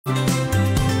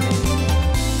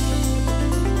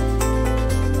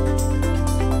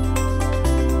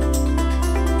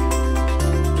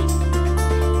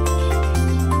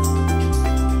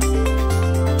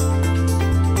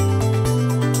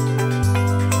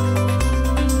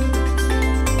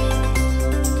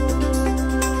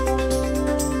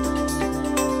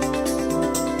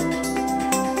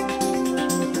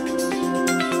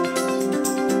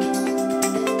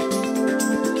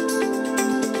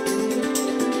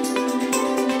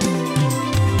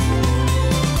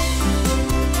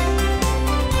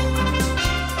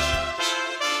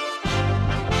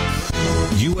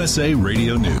USA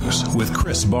Radio News with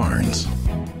Chris Barnes.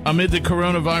 Amid the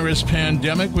coronavirus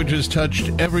pandemic, which has touched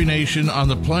every nation on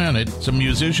the planet, some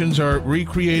musicians are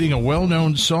recreating a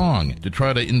well-known song to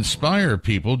try to inspire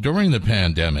people during the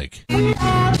pandemic. We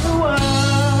are the world.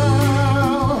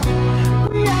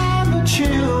 We are the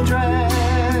children.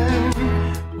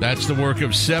 That's the work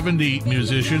of 70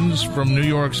 musicians from New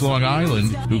York's Long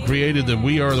Island who created the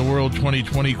We Are the World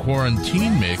 2020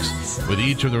 quarantine mix, with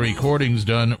each of the recordings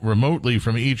done remotely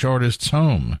from each artist's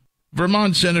home.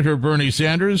 Vermont Senator Bernie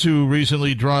Sanders, who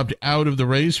recently dropped out of the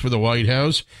race for the White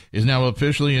House, is now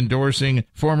officially endorsing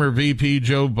former VP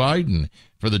Joe Biden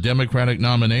for the Democratic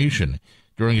nomination.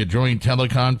 During a joint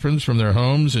teleconference from their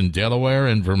homes in Delaware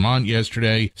and Vermont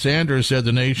yesterday, Sanders said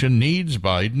the nation needs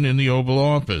Biden in the Oval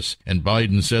Office, and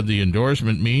Biden said the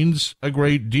endorsement means a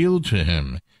great deal to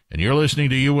him. And you're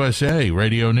listening to USA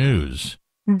Radio News.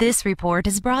 This report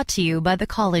is brought to you by the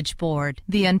College Board.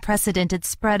 The unprecedented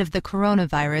spread of the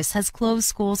coronavirus has closed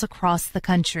schools across the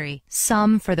country,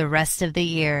 some for the rest of the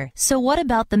year. So what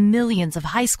about the millions of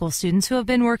high school students who have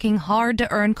been working hard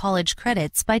to earn college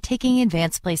credits by taking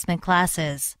advanced placement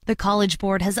classes? The College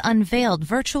Board has unveiled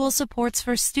virtual supports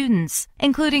for students,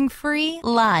 including free,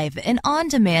 live, and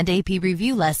on-demand AP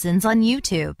review lessons on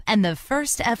YouTube, and the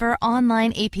first ever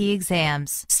online AP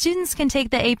exams. Students can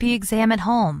take the AP exam at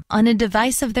home, on a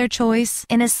device of their choice,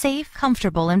 in a safe,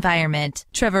 comfortable environment.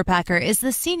 Trevor Packer is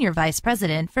the Senior Vice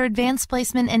President for Advanced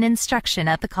Placement and Instruction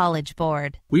at the College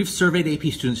Board. We've surveyed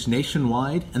AP students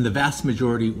nationwide, and the vast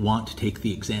majority want to take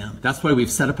the exam. That's why we've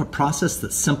set up a process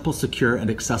that's simple, secure, and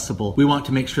accessible. We want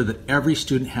to make sure that every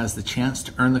student has the chance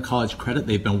to earn the college credit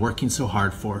they've been working so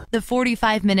hard for. The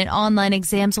 45-minute online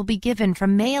exams will be given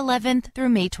from May 11th through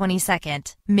May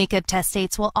 22nd. Makeup test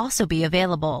dates will also be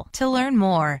available. To learn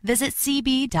more, visit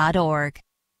cb.org.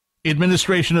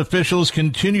 Administration officials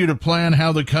continue to plan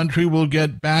how the country will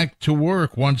get back to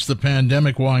work once the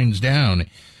pandemic winds down.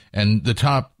 And the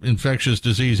top infectious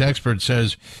disease expert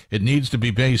says it needs to be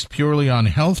based purely on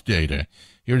health data.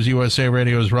 Here's USA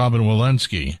Radio's Robin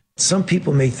Walensky. Some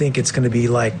people may think it's going to be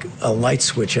like a light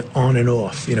switch on and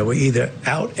off. You know, we're either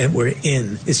out and we're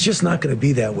in. It's just not going to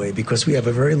be that way because we have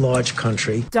a very large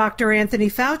country. Dr. Anthony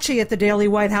Fauci at the daily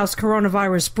White House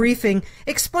coronavirus briefing,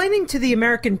 explaining to the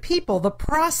American people the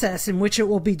process in which it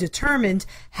will be determined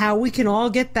how we can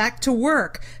all get back to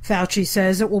work. Fauci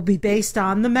says it will be based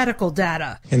on the medical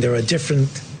data. And there are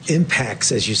different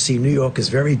impacts. As you see, New York is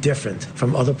very different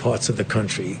from other parts of the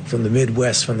country, from the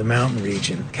Midwest, from the mountain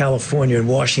region. California and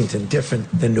Washington, different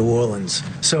than New Orleans.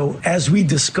 So as we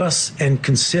discuss and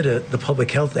consider the public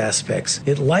health aspects,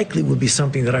 it likely will be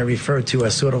something that I refer to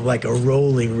as sort of like a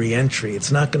rolling reentry.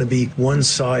 It's not going to be one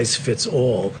size fits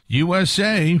all.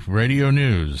 USA Radio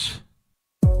News.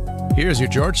 Here's your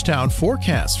Georgetown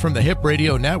forecast from the Hip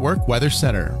Radio Network Weather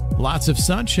Center. Lots of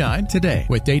sunshine today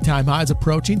with daytime highs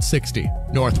approaching 60.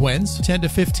 North winds 10 to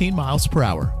 15 miles per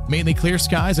hour. Mainly clear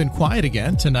skies and quiet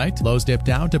again tonight. Lows dip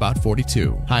down to about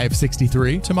 42. High of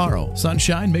 63 tomorrow.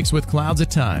 Sunshine mixed with clouds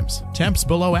at times. Temps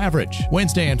below average.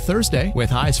 Wednesday and Thursday with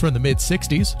highs from the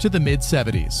mid-60s to the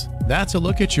mid-70s. That's a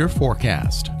look at your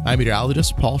forecast. I'm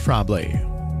meteorologist Paul Frobley.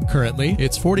 Currently,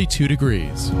 it's 42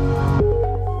 degrees.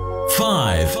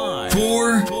 5,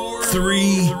 4,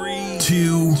 3,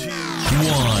 2, 1.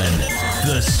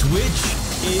 The switch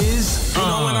is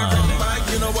on.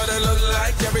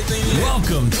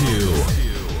 Welcome to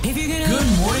Good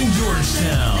Morning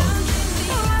Georgetown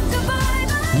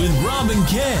with Rob and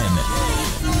Ken.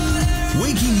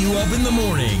 Waking you up in the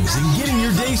mornings and getting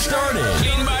your day started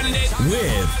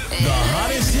with the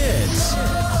hottest hits,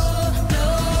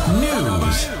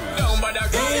 news,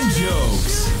 and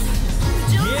jokes.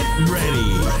 Get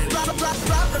ready.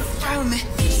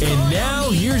 And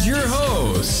now here's your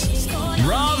hosts,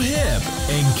 Rob Hip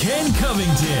and Ken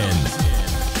Covington.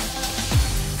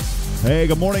 Hey,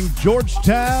 good morning,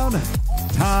 Georgetown.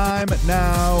 Time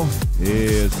now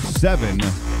is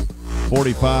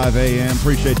 7:45 a.m.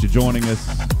 Appreciate you joining us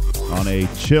on a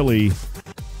chilly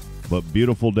but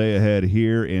beautiful day ahead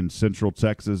here in Central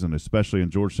Texas and especially in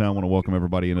Georgetown. I want to welcome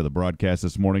everybody into the broadcast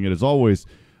this morning. It is always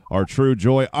our true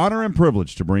joy, honor, and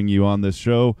privilege to bring you on this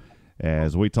show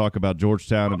as we talk about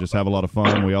Georgetown and just have a lot of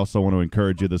fun. We also want to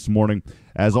encourage you this morning.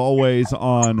 As always,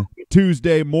 on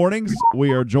Tuesday mornings,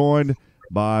 we are joined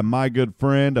by my good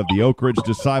friend of the Oak Ridge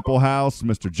Disciple House,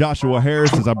 Mr. Joshua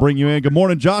Harris, as I bring you in. Good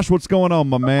morning, Josh. What's going on,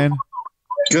 my man?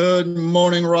 Good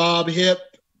morning, Rob Hip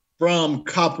from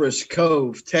Copperas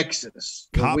Cove, Texas.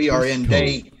 We are in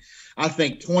day, I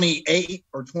think, 28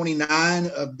 or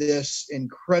 29 of this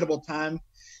incredible time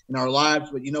in our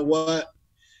lives. But you know what?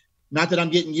 not that I'm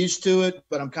getting used to it,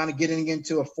 but I'm kind of getting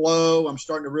into a flow. I'm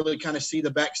starting to really kind of see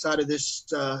the backside of this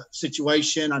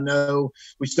situation. I know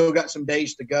we still got some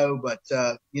days to go, but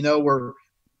I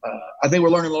think we're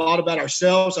learning a lot about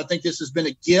ourselves. I think this has been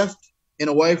a gift in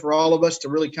a way for all of us to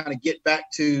really kind of get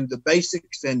back to the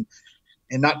basics and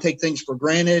not take things for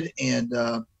granted. And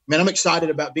man, I'm excited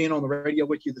about being on the radio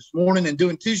with you this morning and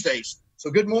doing Tuesdays.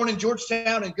 So good morning,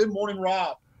 Georgetown, and good morning,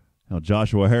 Rob. Now,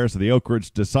 Joshua Harris of the Oak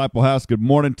Ridge Disciple House, good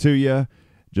morning to you.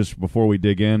 Just before we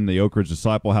dig in, the Oak Ridge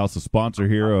Disciple House, a sponsor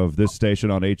here of this station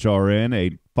on HRN,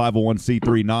 a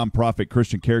 501c3 nonprofit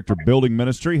Christian character building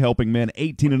ministry helping men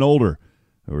 18 and older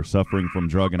who are suffering from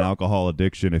drug and alcohol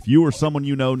addiction. If you or someone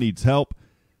you know needs help,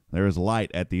 there is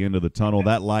light at the end of the tunnel.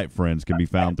 That light, friends, can be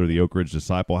found through the Oak Ridge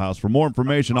Disciple House. For more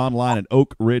information, online at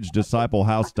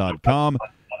oakridgedisciplehouse.com.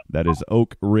 That is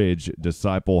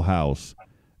oakridgedisciplehouse.com.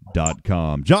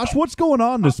 Josh, what's going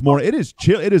on this morning? It is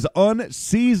chill. It is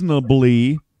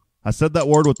unseasonably, I said that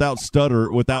word without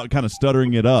kind of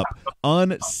stuttering it up,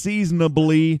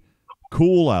 unseasonably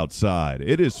cool outside.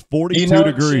 It is 42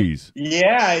 degrees.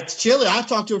 Yeah, it's chilly. I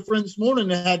talked to a friend this morning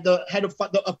that had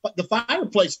the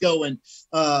fireplace going,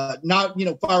 not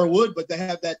firewood, but they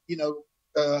have that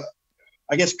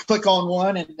I guess click on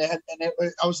one, and I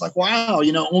was like, wow,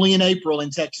 only in April in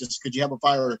Texas could you have a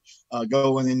fire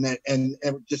going, and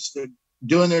just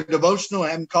doing their devotional,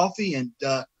 having coffee, and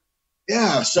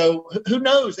so who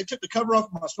knows? They took the cover off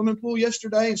my swimming pool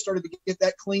yesterday and started to get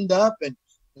that cleaned up, and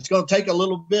it's going to take a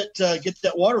little bit to get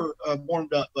that water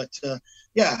warmed up, but who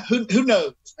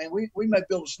knows, man? We may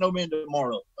build a snowman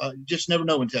tomorrow. You just never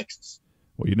know in Texas.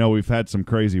 Well, we've had some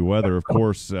crazy weather, of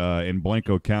course, in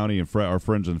Blanco County and our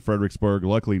friends in Fredericksburg.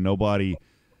 Luckily, nobody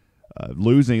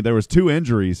losing. There was 2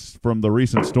 injuries from the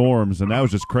recent storms, and that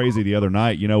was just crazy the other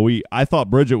night. I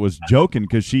thought Bridget was joking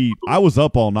because I was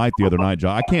up all night the other night, Joe.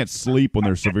 I can't sleep when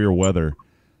there's severe weather,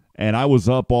 and I was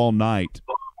up all night.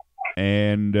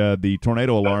 And the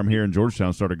tornado alarm here in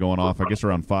Georgetown started going off, I guess,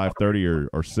 around 5:30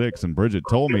 or 6, and Bridget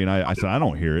told me, and I said, I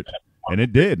don't hear it. And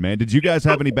it did, man. Did you guys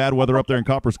have any bad weather up there in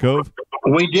Copper's Cove?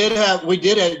 We did have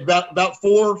about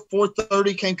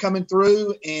 4:30 came coming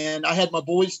through, and I had my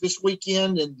boys this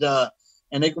weekend, and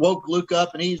they woke Luke up,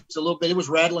 and he's a little bit. It was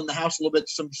rattling the house a little bit,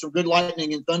 some good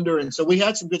lightning and thunder, and so we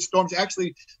had some good storms.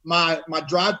 Actually, my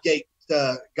drive gate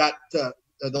got the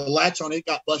latch on it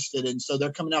got busted, and so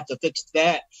they're coming out to fix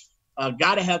that.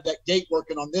 Got to have that gate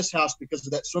working on this house because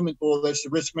of that swimming pool. There's the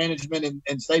risk management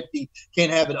and safety.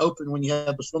 Can't have it open when you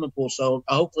have a swimming pool. So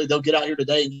hopefully they'll get out here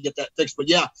today and get that fixed. But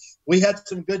yeah, we had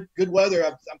some good weather.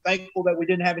 I'm thankful that we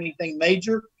didn't have anything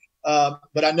major.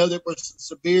 But I know there were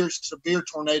some severe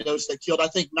tornadoes that killed. I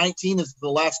think 19 is the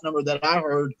last number that I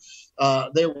heard.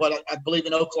 I believe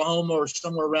in Oklahoma or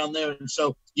somewhere around there. And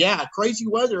so, yeah, crazy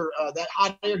weather. That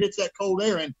hot air hits that cold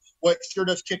air, and what sure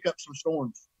does kick up some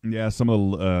storms. Yeah,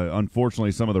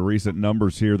 unfortunately, some of the recent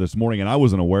numbers here this morning, and I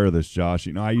wasn't aware of this, Josh.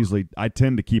 I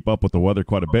tend to keep up with the weather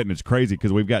quite a bit, and it's crazy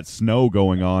because we've got snow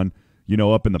going on,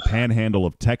 up in the panhandle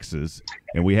of Texas,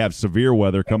 and we have severe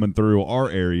weather coming through our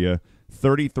area.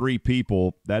 33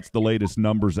 people, that's the latest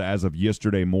numbers as of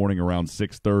yesterday morning around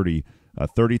 6:30.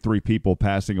 33 people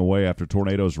passing away after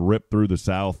tornadoes ripped through the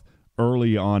South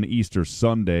early on Easter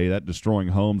Sunday, that destroying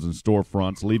homes and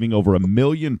storefronts, leaving over 1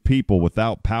 million people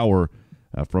without power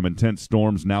from intense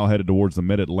storms now headed towards the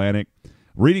mid-Atlantic.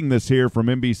 Reading this here from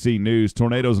NBC News,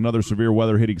 tornadoes and other severe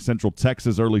weather hitting central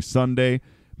Texas early Sunday,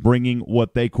 bringing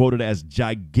what they quoted as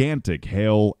gigantic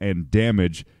hail and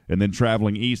damage, and then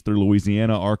traveling east through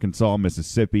Louisiana, Arkansas,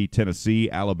 Mississippi,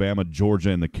 Tennessee, Alabama,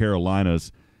 Georgia, and the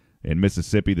Carolinas. In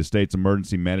Mississippi, the state's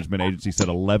emergency management agency said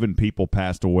 11 people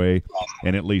passed away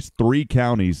in at least 3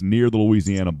 counties near the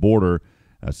Louisiana border.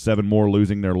 7 more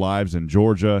losing their lives in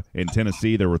Georgia. In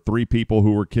Tennessee, there were 3 people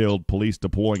who were killed, police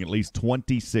deploying at least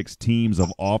 26 teams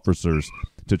of officers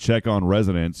to check on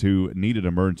residents who needed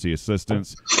emergency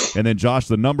assistance. And then, Josh,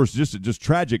 the numbers, just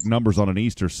tragic numbers on an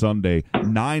Easter Sunday.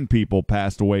 9 people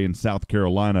passed away in South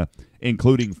Carolina,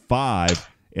 including 5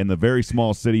 in the very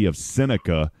small city of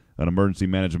Seneca, an emergency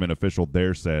management official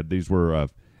there said. These were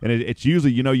and it's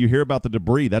usually, you hear about the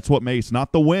debris. That's what makes,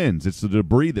 not the winds, it's the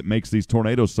debris that makes these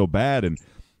tornadoes so bad. And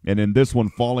in this one,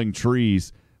 falling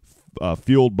trees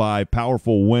fueled by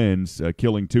powerful winds,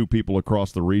 killing 2 people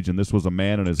across the region. This was a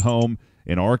man in his home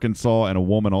in Arkansas and a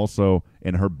woman also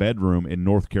in her bedroom in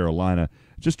North Carolina.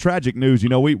 Just tragic news.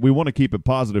 We want to keep it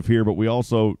positive here, but we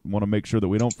also want to make sure that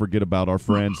we don't forget about our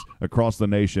friends across the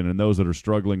nation and those that are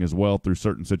struggling as well through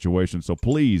certain situations. So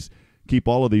please keep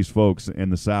all of these folks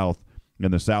in the South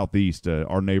in the Southeast,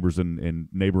 our neighbors in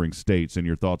neighboring states, and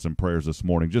your thoughts and prayers this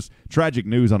morning. Just tragic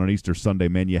news on an Easter Sunday,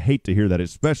 man. You hate to hear that,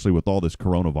 especially with all this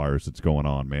coronavirus that's going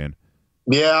on, man.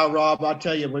 Yeah, Rob, I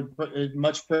tell you,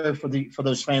 much prayer for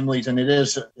those families, and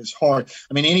it's hard.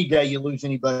 I mean, any day you lose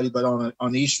anybody, but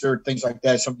on Easter, things like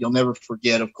that, something you'll never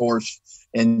forget, of course.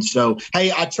 And so,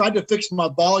 hey, I tried to fix my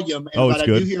volume, but I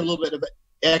do hear a little bit of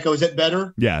echo. Is it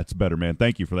better? Yeah, it's better, man.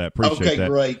 Thank you for that. Appreciate that. Okay,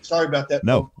 great. Sorry about that.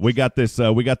 No, we got this.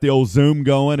 We got the old Zoom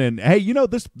going, and hey,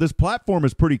 this platform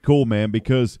is pretty cool, man,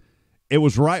 because it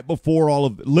was right before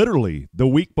literally the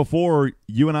week before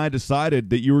you and I decided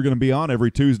that you were going to be on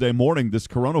every Tuesday morning. This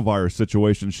coronavirus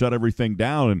situation shut everything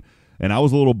down, and I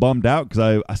was a little bummed out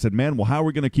because I said, man, well, how are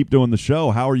we going to keep doing the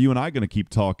show? How are you and I going to keep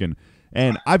talking?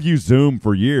 And I've used Zoom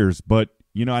for years, but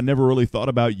I never really thought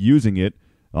about using it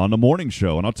on the morning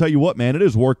show. And I'll tell you what, man, it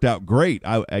has worked out great.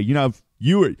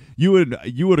 You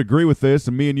would agree with this,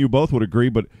 and me and you both would agree,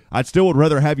 but I still would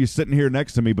rather have you sitting here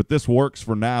next to me, but this works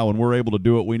for now, and we're able to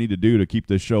do what we need to do to keep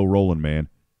this show rolling, man.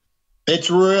 It's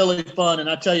really fun, and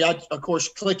I tell you, I of course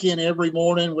click in every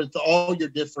morning with all your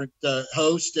different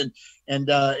hosts, and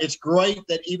it's great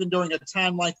that even during a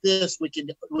time like this, we can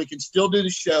still do the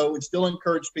show and still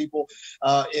encourage people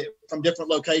from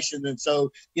different locations. And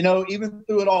so, even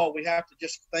through it all, we have to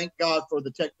just thank God for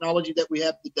the technology that we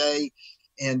have today.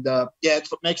 And it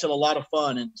makes it a lot of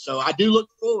fun. And so I do look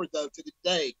forward, though, to the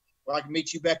day where I can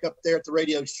meet you back up there at the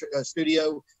radio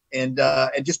studio and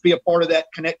just be a part of that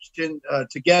connection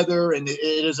together. And it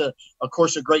is of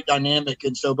course, a great dynamic.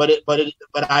 And so,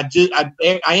 I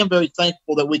am very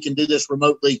thankful that we can do this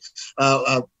remotely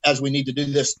as we need to do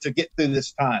this to get through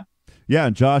this time. Yeah,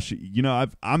 and Josh,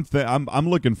 I'm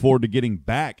looking forward to getting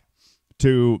back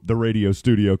to the radio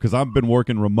studio because I've been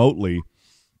working remotely.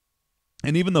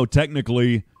 And even though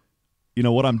technically,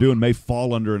 what I'm doing may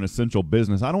fall under an essential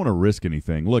business, I don't want to risk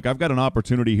anything. Look, I've got an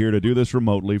opportunity here to do this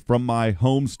remotely from my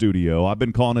home studio. I've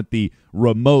been calling it the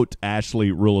remote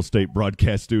Ashley Real Estate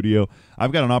Broadcast Studio.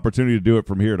 I've got an opportunity to do it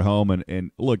from here at home.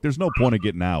 And look, there's no point of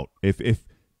getting out.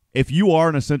 If you are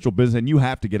an essential business and you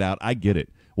have to get out, I get it.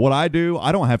 What I do,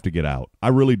 I don't have to get out. I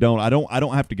really don't. I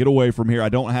don't have to get away from here. I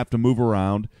don't have to move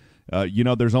around.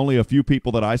 There's only a few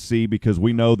people that I see because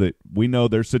we know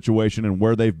their situation and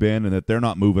where they've been and that they're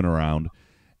not moving around.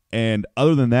 And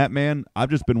other than that, man, I've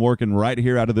just been working right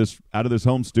here out of this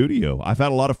home studio. I've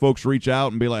had a lot of folks reach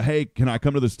out and be like, "Hey, can I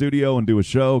come to the studio and do a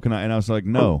show? Can I?" And I was like,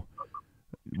 "No."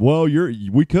 Well,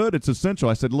 we could. It's essential.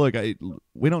 I said, "Look,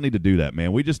 we don't need to do that,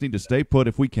 man. We just need to stay put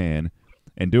if we can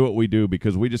and do what we do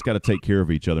because we just got to take care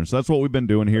of each other." And so that's what we've been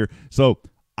doing here. So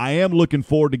I am looking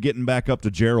forward to getting back up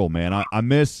to Gerald, man. I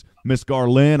miss Miss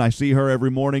Garlin. I see her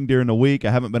every morning during the week.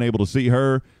 I haven't been able to see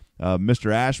her.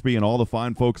 Mr. Ashby and all the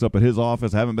fine folks up at his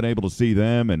office, I haven't been able to see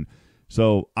them. And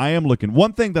so I am looking.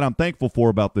 One thing that I'm thankful for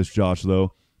about this, Josh,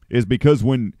 though, is because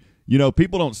when,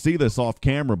 people don't see this off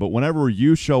camera, but whenever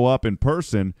you show up in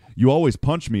person, you always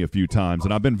punch me a few times.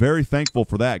 And I've been very thankful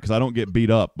for that because I don't get beat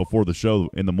up before the show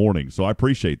in the morning. So I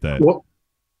appreciate that. Well,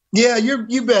 yeah,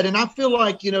 you bet. And I feel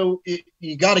like, you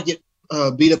got to get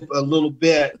beat up a little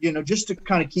bit, just to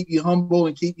kind of keep you humble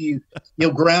and keep you,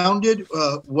 grounded,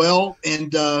 well.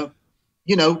 And, but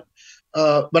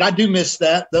I do miss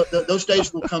that. Those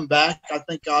days will come back. I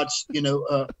think God's,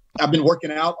 I've been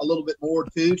working out a little bit more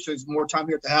too. So there's more time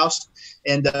here at the house.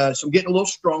 And so I'm getting a little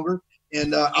stronger.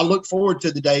 And I look forward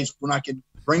to the days when I can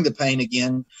bring the pain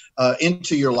again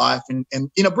into your life. And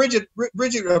Bridget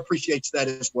appreciates that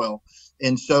as well.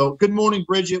 And so good morning,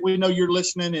 Bridget. We know you're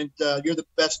listening and you're the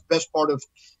best part of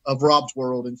Rob's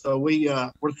world. And so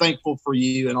we're thankful for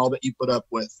you and all that you put up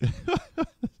with.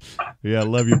 Yeah, I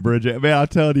love you, Bridget. Man, I'll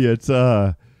tell you, it's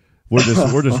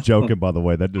we're just joking, by the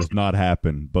way. That does not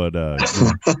happen. But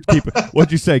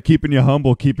what'd you say? Keeping you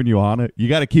humble, keeping you honest. You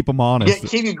got to keep them honest. Yeah,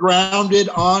 keep you grounded,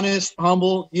 honest,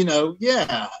 humble.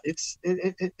 Yeah,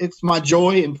 it's my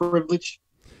joy and privilege.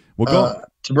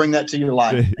 To bring that to your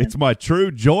life. It's my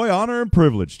true joy, honor, and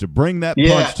privilege to bring that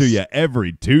punch to you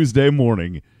every Tuesday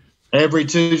morning. Every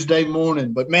Tuesday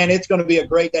morning. But, man, it's going to be a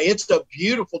great day. It's a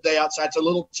beautiful day outside. It's a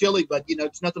little chilly, but,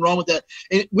 there's nothing wrong with that.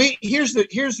 And here's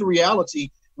the reality.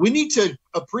 We need to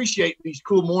appreciate these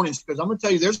cool mornings because I'm going to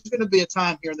tell you there's going to be a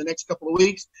time here in the next couple of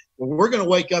weeks where we're going to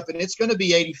wake up and it's going to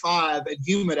be 85 and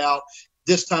humid out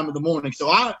this time of the morning. So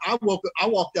I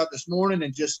walked out this morning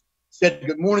and just said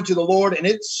good morning to the Lord, and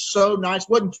it's so nice.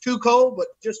 Wasn't too cold, but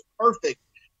just perfect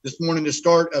this morning to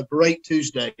start a great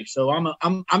Tuesday. So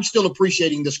I'm still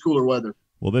appreciating this cooler weather.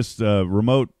 Well, this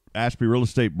remote Ashby Real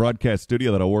Estate Broadcast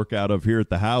Studio that I work out of here at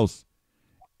the house,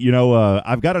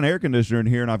 I've got an air conditioner in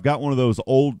here, and I've got one of those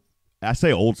I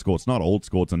say old school. It's not old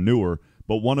school. It's a newer,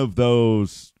 but one of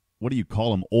those what do you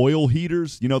call them? Oil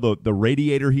heaters, the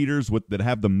radiator heaters that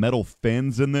have the metal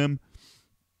fins in them.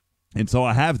 And so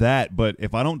I have that, but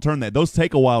if I don't turn that, those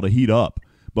take a while to heat up.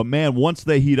 But man, once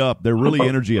they heat up, they're really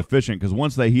energy efficient because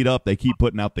once they heat up, they keep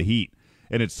putting out the heat.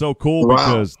 And it's so cool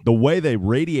because the way they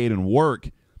radiate and work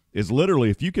is literally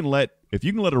if you can let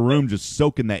a room just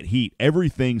soak in that heat,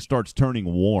 everything starts turning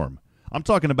warm. I'm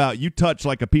talking about you touch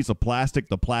like a piece of plastic,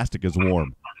 the plastic is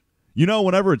warm.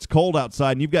 Whenever it's cold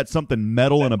outside and you've got something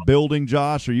metal in a building,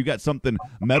 Josh, or you got something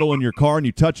metal in your car and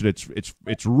you touch it,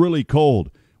 it's really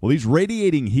cold. Well, these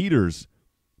radiating heaters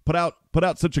put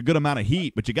out such a good amount of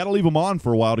heat, but you got to leave them on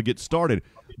for a while to get started.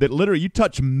 That literally you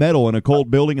touch metal in a cold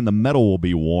building and the metal will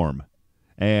be warm.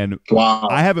 And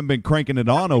I haven't been cranking it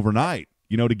on overnight,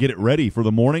 to get it ready for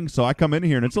the morning. So I come in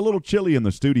here and it's a little chilly in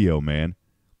the studio, man.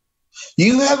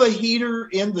 You have a heater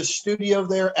in the studio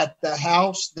there at the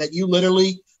house that you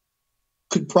literally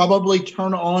could probably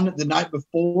turn on the night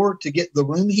before to get the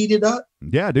room heated up?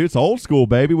 Yeah, dude, it's old school,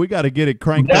 baby. We got to get it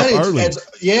cranked up early.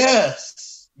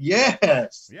 Yes. Yeah,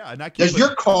 and does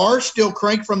your car still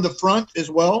crank from the front as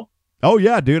well? Oh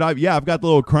yeah, dude. I've got the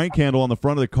little crank handle on the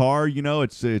front of the car.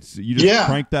 It's you just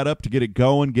crank that up to get it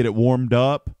going, get it warmed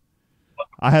up.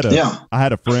 I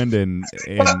had a friend in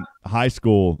high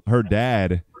school. Her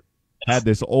dad had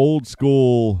this old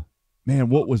school. Man,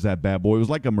 what was that bad boy? It was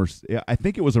like I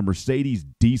think it was a Mercedes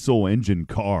diesel engine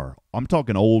car. I'm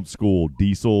talking old school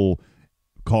diesel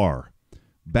car.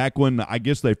 Back when I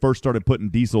guess they first started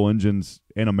putting diesel engines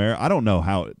in America. I don't know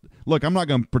how. Look, I'm not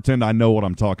going to pretend I know what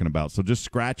I'm talking about. So just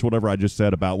scratch whatever I just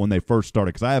said about when they first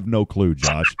started because I have no clue,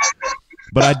 Josh.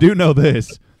 But I do know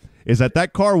this, is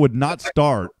that car would not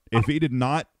start if he did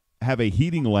not have a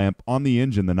heating lamp on the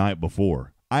engine the night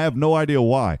before. I have no idea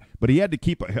why, but he had to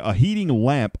keep a heating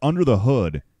lamp under the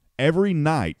hood every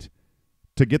night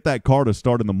to get that car to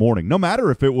start in the morning, no matter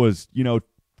if it was,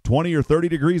 20 or 30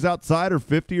 degrees outside or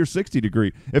 50 or 60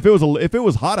 degrees. If it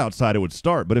was hot outside, it would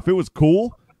start, but if it was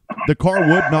cool, the car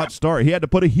would not start. He had to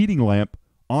put a heating lamp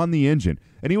on the engine,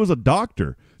 and he was a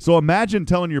doctor. So imagine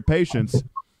telling your patients,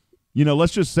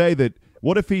 let's just say that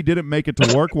what if he didn't make it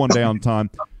to work one day on time?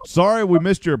 Sorry, we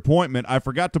missed your appointment. I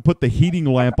forgot to put the heating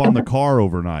lamp on the car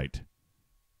overnight.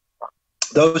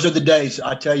 Those are the days,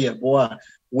 I tell you, boy.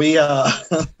 We I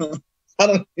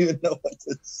don't even know what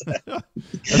to say.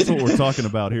 That's what we're talking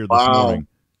about here this morning.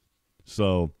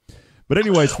 So, but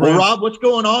anyways, friends. Well, Rob, what's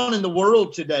going on in the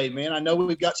world today, man? I know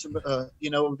we've got some,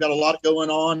 we've got a lot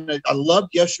going on. I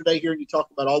loved yesterday hearing you talk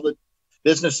about all the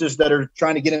businesses that are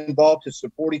trying to get involved to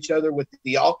support each other with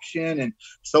the auction and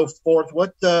so forth.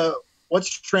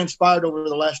 What's transpired over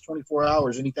the last 24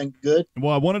 hours? Anything good?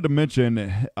 Well, I wanted to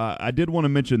mention, I did want to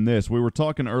mention this. We were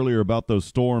talking earlier about those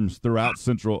storms throughout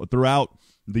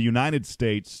the United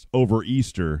States over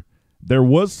Easter. There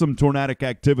was some tornadic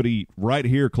activity right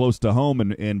here close to home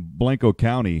in Blanco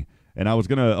County, and I was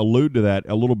going to allude to that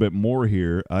a little bit more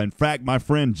here. In fact, my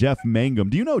friend Jeff Mangum.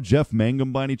 Do you know Jeff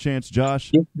Mangum by any chance,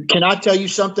 Josh? Can I tell you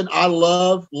something? I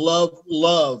love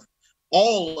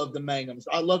all of the Mangums.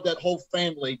 I love that whole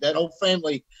family.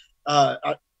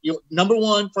 Number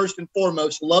one, first and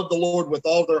foremost, love the Lord with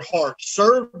all their heart.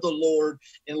 Serve the Lord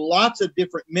in lots of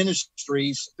different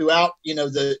ministries throughout,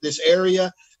 this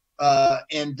area.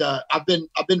 I've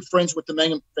been friends with the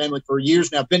Mangum family for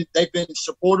years now. They've been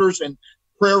supporters and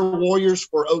prayer warriors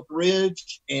for Oak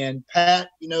Ridge and Pat,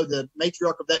 the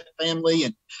matriarch of that family,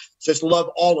 and just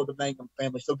love all of the Mangum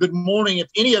family. So good morning. If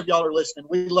any of y'all are listening,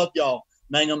 we love y'all,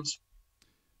 Mangums.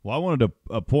 Well, I wanted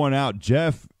to point out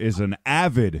Jeff is an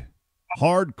avid,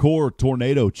 hardcore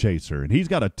tornado chaser, and he's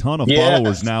got a ton of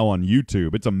followers now on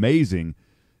YouTube. It's amazing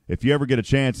if you ever get a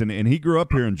chance. And he grew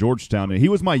up here in Georgetown, and he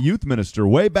was my youth minister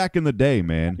way back in the day,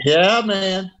 man. Yeah,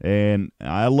 man. And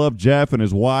I love Jeff and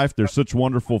his wife. They're such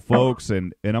wonderful folks,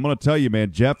 and I'm going to tell you,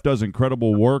 man, Jeff does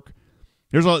incredible work.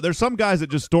 There's some guys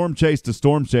that just storm chase to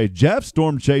storm chase. Jeff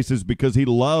storm chases because he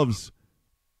loves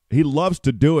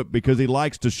to do it because he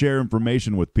likes to share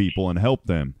information with people and help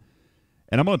them.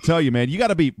 And I'm going to tell you, man, you got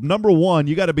to be, number one,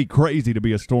 you got to be crazy to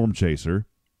be a storm chaser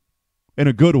in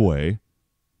a good way.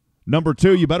 Number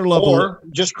two, you better love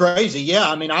just crazy. Yeah.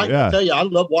 I mean, I tell you, I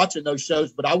love watching those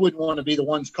shows, but I wouldn't want to be the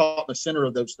ones caught in the center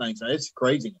of those things. It's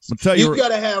craziness. You've got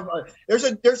to have there's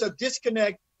a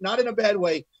disconnect, not in a bad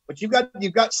way, but you've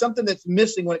got something that's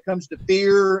missing when it comes to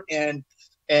fear and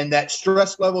that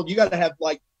stress level. You got to have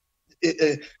like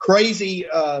crazy,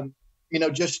 that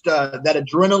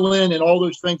adrenaline and all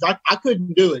those things. I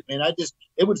couldn't do it, man.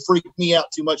 It would freak me out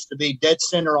too much to be dead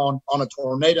center on a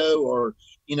tornado or,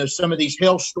 some of these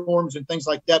hailstorms and things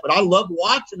like that. But I love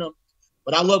watching them,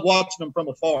 from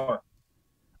afar.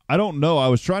 I don't know. I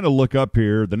was trying to look up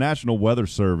here. The National Weather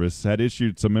Service had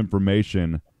issued some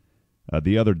information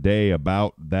the other day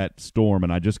about that storm,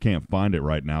 and I just can't find it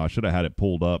right now. I should have had it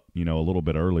pulled up, a little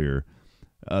bit earlier.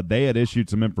 They had issued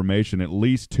some information, at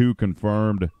least 2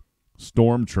 confirmed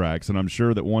storm tracks, and I'm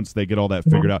sure that once they get all that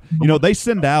figured out, they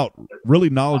send out really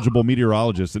knowledgeable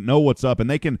meteorologists that know what's up, and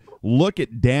they can look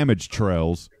at damage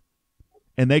trails,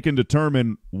 and they can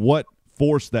determine what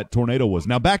force that tornado was.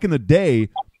 Now, back in the day,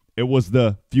 it was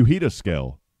the Fujita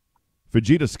scale.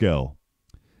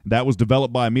 That was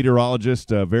developed by a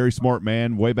meteorologist, a very smart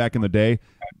man, way back in the day.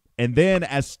 And then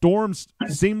as storms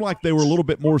seemed like they were a little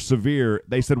bit more severe,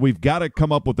 they said, we've got to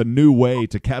come up with a new way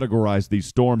to categorize these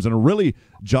storms. And really,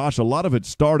 Josh, a lot of it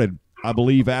started, I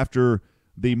believe, after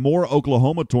the Moore,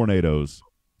 Oklahoma tornadoes.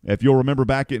 If you'll remember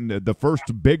back in the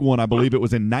first big one, I believe it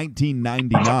was in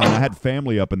 1999. I had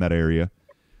family up in that area.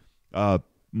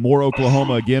 Moore,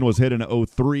 Oklahoma, again, was hit in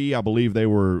 2003. I believe they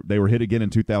were hit again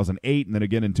in 2008 and then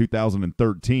again in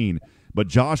 2013. But,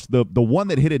 Josh, the one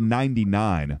that hit in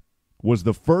 99 was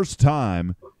the first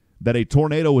time that a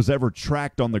tornado was ever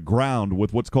tracked on the ground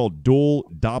with what's called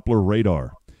dual Doppler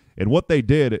radar. And what they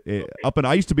did,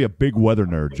 I used to be a big weather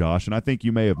nerd, Josh, and I think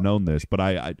you may have known this, but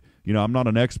I'm not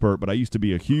an expert, but I used to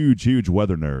be a huge, huge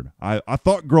weather nerd. I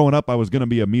thought growing up I was going to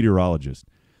be a meteorologist.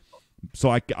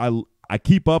 So I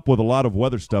keep up with a lot of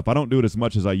weather stuff. I don't do it as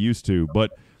much as I used to,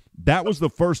 but that was the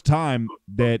first time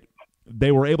that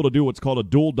they were able to do what's called a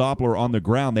dual Doppler on the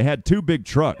ground. They had 2 big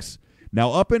trucks.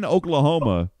 Now, up in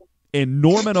Oklahoma, in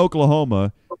Norman,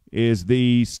 Oklahoma, is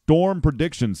the Storm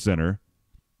Prediction Center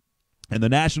and the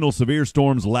National Severe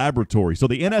Storms Laboratory. So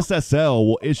the NSSL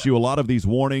will issue a lot of these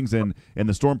warnings, and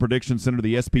the Storm Prediction Center,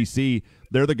 the SPC,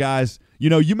 they're the guys.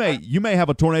 You may have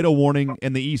a tornado warning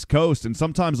in the East Coast, and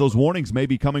sometimes those warnings may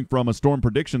be coming from a Storm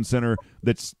Prediction Center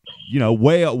that's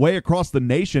way across the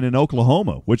nation in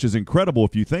Oklahoma, which is incredible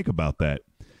if you think about that.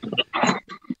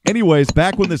 Anyways,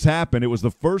 back when this happened, it was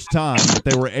the first time that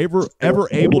they were ever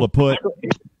able to put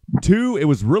 2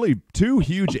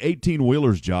 huge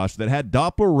 18-wheelers, Josh, that had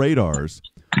Doppler radars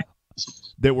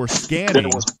that were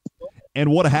scanning.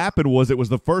 And what happened was it was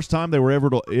the first time they were ever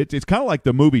to – it's kind of like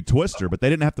the movie Twister, but they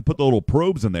didn't have to put the little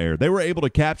probes in the air. They were able to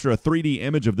capture a 3D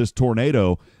image of this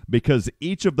tornado because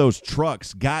each of those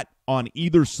trucks got on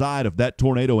either side of that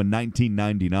tornado in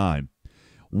 1999.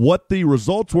 What the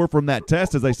results were from that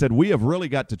test is they said, we have really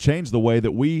got to change the way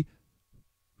that we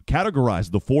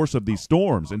categorize the force of these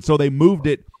storms. And so they moved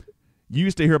it. You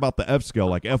used to hear about the F scale,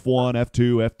 like F1,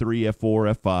 F2, F3,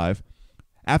 F4, F5.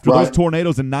 After those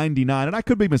tornadoes in 99, and I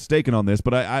could be mistaken on this,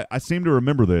 but I seem to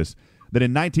remember this, that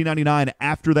in 1999,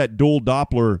 after that dual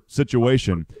Doppler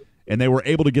situation, and they were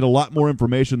able to get a lot more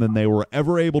information than they were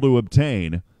ever able to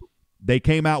obtain, they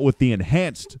came out with the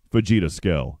enhanced Fujita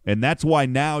scale. And that's why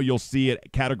now you'll see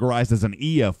it categorized as an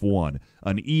EF1,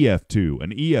 an EF2,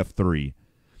 an EF3.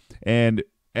 And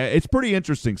it's pretty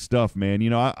interesting stuff, man.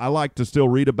 I like to still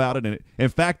read about it. And in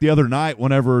fact, the other night,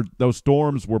 whenever those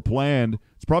storms were planned,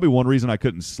 it's probably one reason I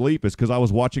couldn't sleep is because I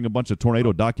was watching a bunch of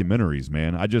tornado documentaries,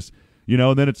 man. I just,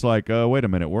 and then it's like, wait a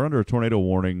minute, we're under a tornado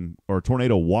warning or a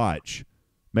tornado watch.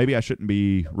 Maybe I shouldn't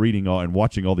be reading and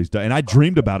watching all these. And I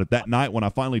dreamed about it that night when I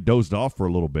finally dozed off for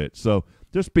a little bit. So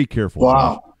just be careful.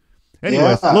 Wow. Josh.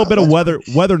 Anyways, a little bit of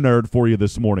weather nerd for you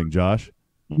this morning, Josh.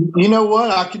 You know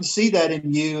what? I can see that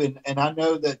in you, and I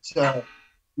know that,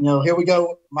 here we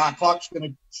go. My clock's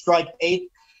going to strike 8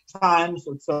 times.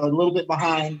 So it's a little bit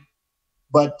behind,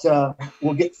 but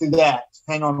we'll get through that.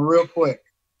 Hang on real quick.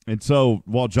 And so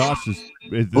while Josh is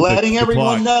letting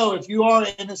everyone know, if you are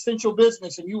in essential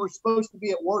business and you were supposed to be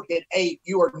at work at 8,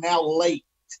 you are now late.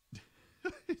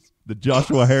 The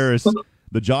Joshua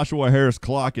Harris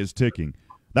clock is ticking.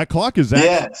 That clock is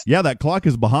that clock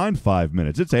is behind 5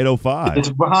 minutes. It's 8:05.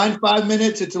 It's behind 5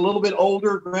 minutes. It's a little bit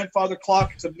older grandfather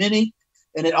clock. It's a mini,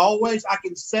 and I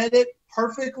can set it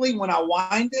perfectly when I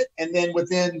wind it, and then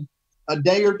within a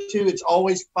day or two, it's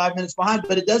always 5 minutes behind.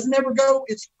 But it doesn't ever go.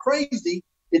 It's crazy.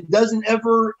 It doesn't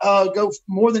ever go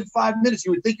more than 5 minutes.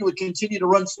 You would think it would continue to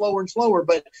run slower and slower,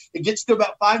 but it gets to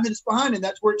about 5 minutes behind, and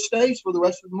that's where it stays for the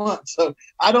rest of the month. So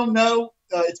I don't know.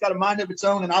 It's got a mind of its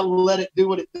own, and I let it do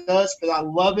what it does because I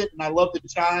love it, and I love the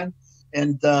chime.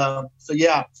 And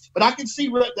yeah. But I can see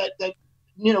that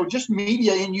just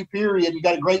media in you, period. You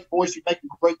got a great voice. You make a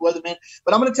great weatherman.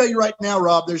 But I'm going to tell you right now,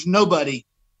 Rob, there's nobody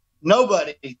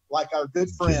like our good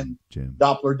friend Jim.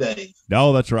 Doppler Dave.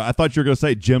 No, that's right. I thought you were going to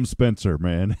say Jim Spencer,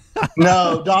 man.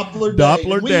 No, Doppler Dave.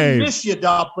 Doppler Dave. We miss you,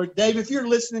 Doppler Dave. If you're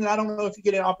listening, I don't know if you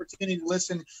get an opportunity to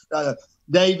listen.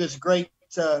 Dave is a great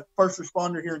first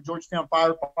responder here in Georgetown,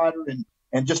 firefighter,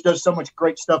 and just does so much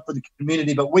great stuff for the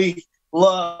community. But we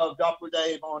love Doppler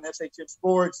Dave on SHN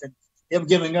Sports and him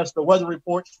giving us the weather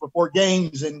reports before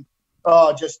games, and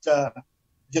just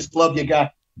love you,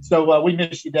 guy. So we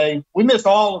miss you, Dave. We miss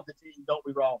all of the team, don't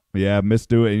we, Rob? Yeah, miss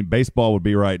doing. Baseball would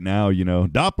be right now,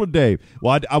 Doppler Dave.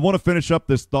 Well, I want to finish up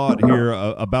this thought here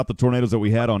about the tornadoes that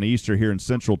we had on Easter here in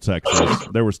Central Texas.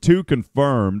 There was 2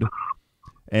 confirmed,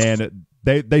 and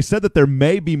they said that there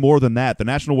may be more than that. The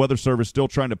National Weather Service still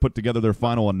trying to put together their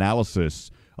final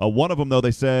analysis. One of them, though,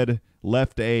 they said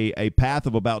left a path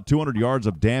of about 200 yards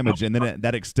of damage, and then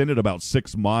that extended about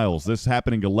 6 miles. This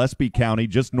happened in Gillespie County,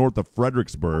 just north of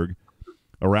Fredericksburg,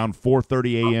 around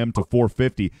 4:30 a.m. to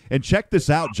 4:50. And check this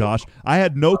out, Josh. I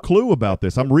had no clue about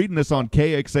this. I'm reading this on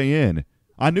KXAN.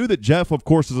 I knew that Jeff, of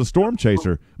course, is a storm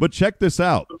chaser, but check this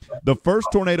out. The first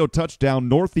tornado touched down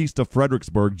northeast of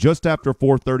Fredericksburg just after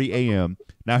 4:30 a.m.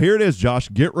 Now, here it is, Josh.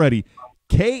 Get ready.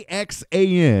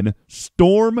 KXAN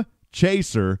storm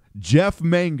chaser Jeff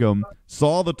Mangum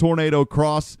saw the tornado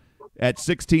cross at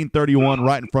 16:31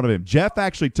 right in front of him. Jeff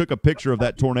actually took a picture of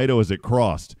that tornado as it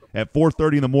crossed at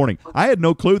 4:30 in the morning. I had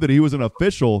no clue that he was an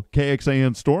official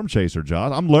KXAN storm chaser,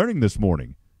 Josh. I'm learning this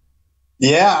morning.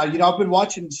 Yeah, I've been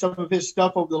watching some of his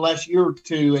stuff over the last year or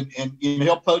two, and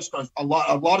he'll post a lot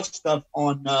of stuff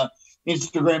on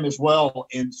Instagram as well.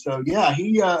 And so, yeah,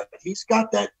 he's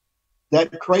got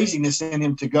that craziness in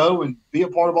him to go and be a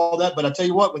part of all that. But I tell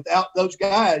you what, without those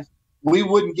guys, we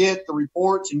wouldn't get the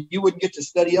reports, and you wouldn't get to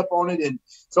study up on it and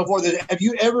so forth. Have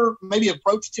you ever maybe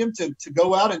approached him to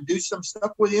go out and do some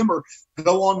stuff with him, or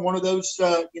go on one of those,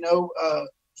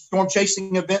 storm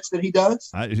chasing events that he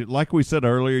does? Like we said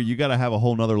earlier, you got to have a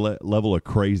whole nother level of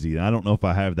crazy. And I don't know if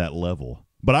I have that level,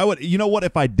 but I would. You know what?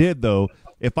 If I did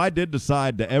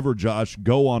decide to ever, Josh,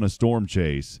 go on a storm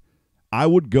chase, I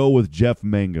would go with Jeff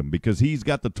Mangum because he's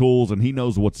got the tools and he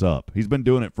knows what's up. He's been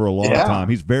doing it for a long time.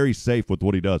 He's very safe with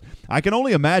what he does. I can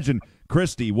only imagine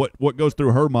Christy what goes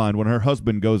through her mind when her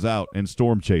husband goes out and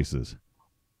storm chases.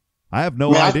 I have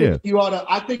no idea. I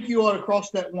think you ought to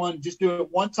cross that one. Just do it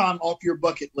one time off your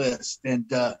bucket list and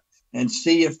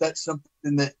see if that's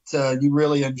something that you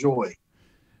really enjoy.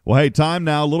 Well, hey, time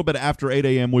now, a little bit after 8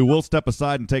 a.m. We will step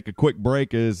aside and take a quick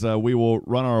break as we will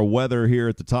run our weather here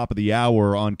at the top of the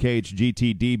hour on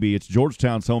KHGT-DB. It's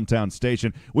Georgetown's hometown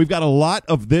station. We've got a lot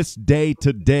of this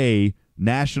day-to-day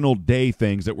National Day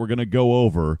things that we're going to go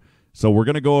over. So we're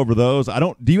going to go over those.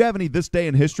 Do you have any this day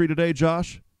in history today,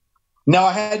 Josh? No,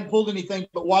 I hadn't pulled anything,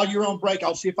 but while you're on break,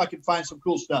 I'll see if I can find some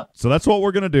cool stuff. So that's what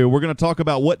we're going to do. We're going to talk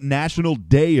about what National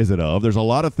Day is it of. There's a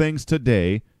lot of things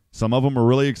today. Some of them are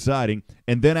really exciting.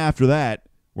 And then after that,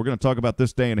 we're going to talk about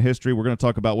this day in history. We're going to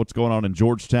talk about what's going on in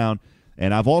Georgetown.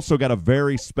 And I've also got a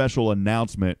very special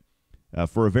announcement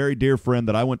for a very dear friend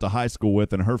that I went to high school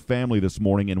with and her family this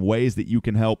morning in ways that you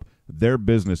can help their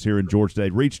business here in Georgetown.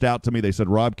 They reached out to me. They said,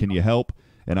 Rob, can you help?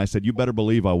 And I said, you better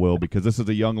believe I will, because this is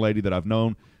a young lady that I've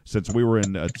known since we were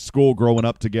in school growing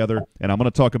up together. And I'm going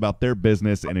to talk about their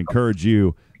business and encourage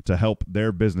you to help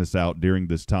their business out during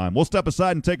this time. We'll step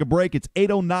aside and take a break. It's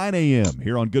 8:09 a.m.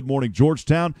 here on Good Morning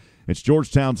Georgetown. It's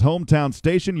Georgetown's hometown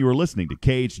station. You are listening to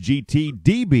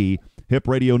KHGT-DB, Hip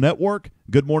Radio Network.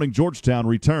 Good Morning Georgetown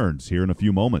returns here in a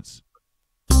few moments.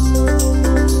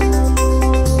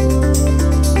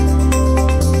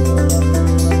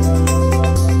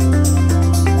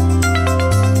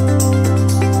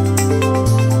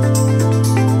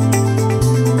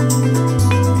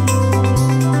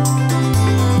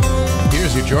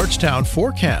 Georgetown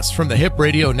forecast from the Hip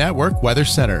Radio Network Weather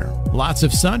Center. Lots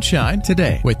of sunshine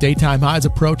today with daytime highs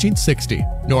approaching 60.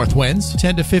 North winds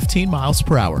 10 to 15 miles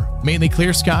per hour. Mainly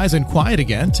clear skies and quiet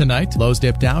again tonight. Lows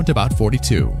dip down to about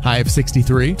 42. High of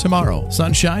 63 tomorrow.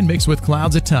 Sunshine mixed with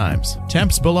clouds at times.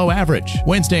 Temps below average.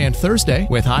 Wednesday and Thursday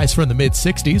with highs from the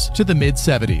mid-60s to the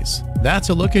mid-70s. That's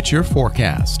a look at your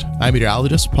forecast. I'm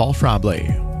meteorologist Paul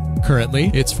Trombley. Currently,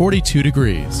 it's 42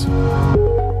 degrees.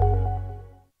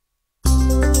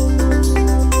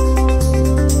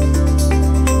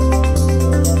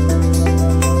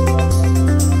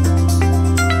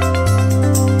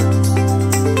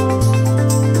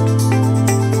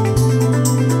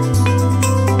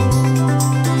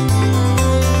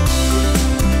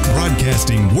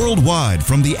 Worldwide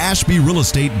from the Ashby Real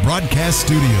Estate Broadcast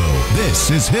Studio, this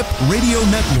is Hip Radio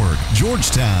Network,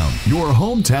 Georgetown, your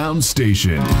hometown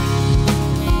station.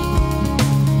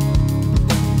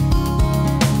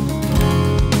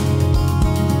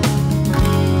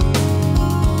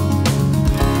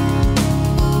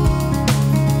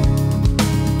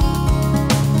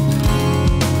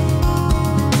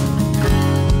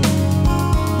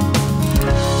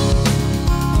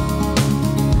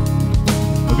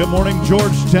 Good morning,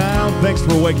 Georgetown. Thanks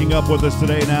for waking up with us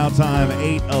today. Now time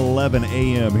 8:11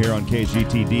 a.m. here on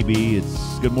KGTDB.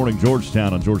 It's Good Morning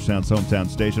Georgetown on Georgetown's hometown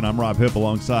station. I'm Rob Hipp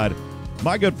alongside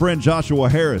my good friend Joshua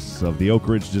Harris of the Oak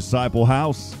Ridge Disciple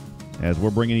House as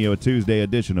we're bringing you a Tuesday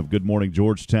edition of Good Morning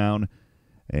Georgetown.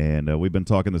 And we've been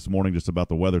talking this morning just about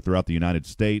the weather throughout the United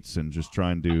States and just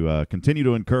trying to continue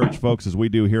to encourage folks as we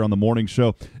do here on the morning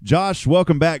show. Josh,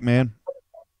 welcome back, man.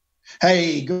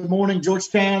 Hey, good morning,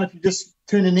 Georgetown. If you're just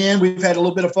tuning in, we've had a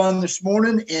little bit of fun this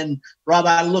morning. And, Rob,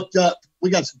 I looked up. We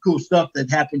got some cool stuff that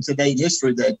happened today in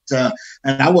history that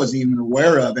and I wasn't even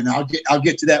aware of. And I'll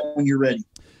get to that when you're ready.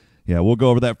 Yeah, we'll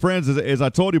go over that. Friends, as I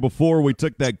told you before, we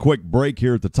took that quick break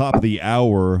here at the top of the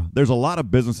hour. There's a lot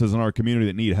of businesses in our community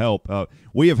that need help.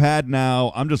 We have had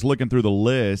now, I'm just looking through the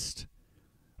list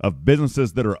of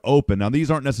businesses that are open. Now, these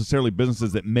aren't necessarily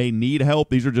businesses that may need help.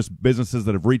 These are just businesses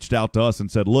that have reached out to us and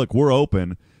said, look, we're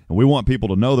open, and we want people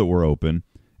to know that we're open.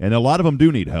 And a lot of them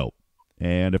do need help.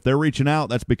 And if they're reaching out,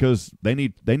 that's because they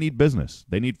need business.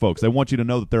 They need folks. They want you to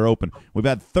know that they're open. We've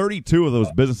had 32 of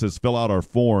those businesses fill out our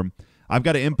form. I've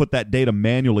got to input that data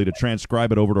manually to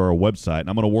transcribe it over to our website, and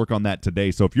I'm going to work on that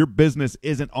today. So if your business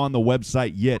isn't on the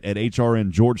website yet at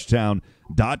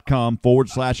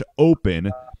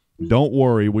hrngeorgetown.com/open, don't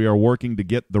worry, we are working to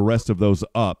get the rest of those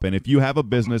up. And if you have a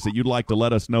business that you'd like to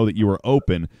let us know that you are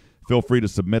open, feel free to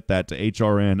submit that to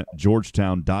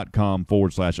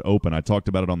hrngeorgetown.com/open. I talked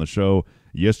about it on the show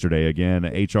yesterday. Again,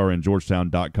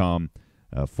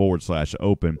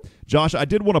 hrngeorgetown.com/open. Josh, I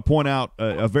did want to point out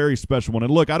a very special one.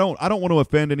 And look, I don't want to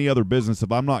offend any other business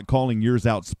if I'm not calling yours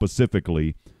out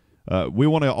specifically. We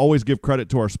want to always give credit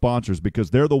to our sponsors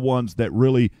because they're the ones that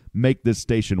really make this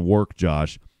station work,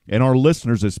 Josh. And our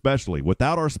listeners especially.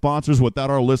 Without our sponsors,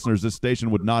 without our listeners, this station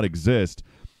would not exist.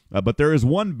 But there is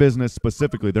one business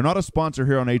specifically. They're not a sponsor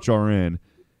here on HRN.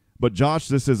 But, Josh,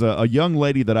 this is a young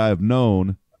lady that I have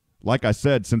known, like I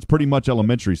said, since pretty much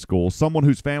elementary school, someone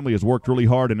whose family has worked really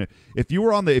hard. And if you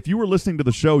were listening to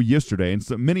the show yesterday, and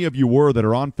so many of you were that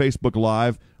are on Facebook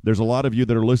Live, there's a lot of you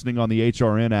that are listening on the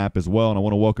HRN app as well, and I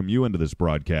want to welcome you into this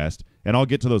broadcast. And I'll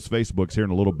get to those Facebooks here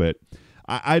in a little bit.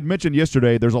 I had mentioned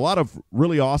yesterday there's a lot of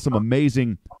really awesome,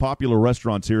 amazing, popular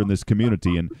restaurants here in this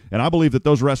community, and I believe that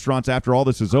those restaurants, after all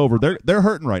this is over, they're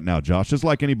hurting right now, Josh, just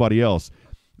like anybody else.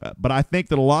 But I think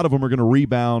that a lot of them are going to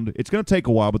rebound. It's going to take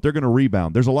a while, but they're going to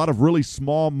rebound. There's a lot of really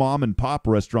small mom-and-pop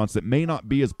restaurants that may not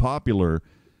be as popular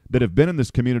that have been in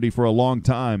this community for a long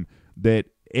time that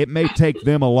it may take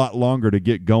them a lot longer to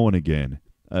get going again.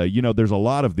 There's a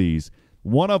lot of these.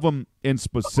 One of them in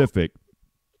specific,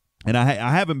 and I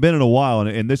haven't been in a while,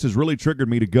 and this has really triggered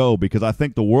me to go because I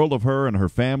think the world of her and her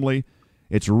family.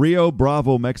 It's Rio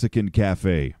Bravo Mexican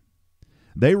Cafe.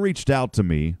 They reached out to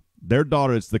me. Their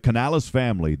daughter, it's the Canales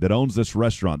family that owns this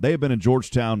restaurant. They have been in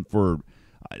Georgetown for,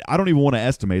 I don't even want to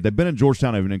estimate. They've been in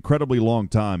Georgetown an incredibly long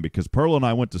time because Pearl and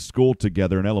I went to school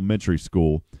together in elementary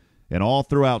school and all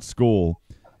throughout school,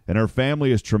 and her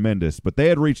family is tremendous. But they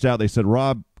had reached out. They said,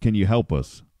 Rob, can you help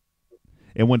us?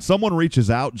 And when someone reaches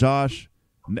out, Josh,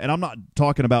 and I'm not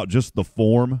talking about just the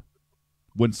form.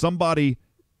 When somebody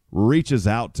reaches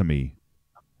out to me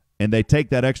and they take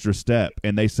that extra step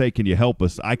and they say, can you help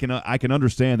us? I can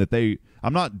understand that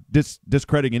I'm not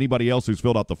discrediting anybody else who's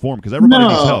filled out the form because everybody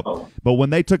needs help. But when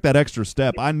they took that extra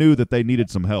step, I knew that they needed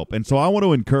some help. And so I want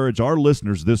to encourage our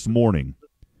listeners this morning.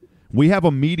 We have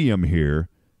a medium here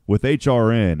with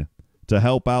HRN to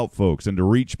help out folks and to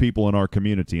reach people in our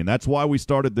community. And that's why we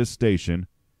started this station.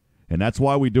 And that's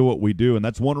why we do what we do, and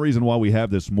that's one reason why we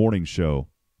have this morning show.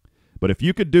 But if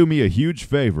you could do me a huge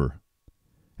favor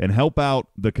and help out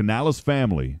the Canales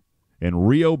family and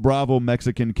Rio Bravo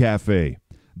Mexican Cafe,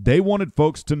 they wanted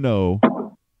folks to know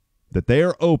that they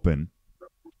are open.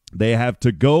 They have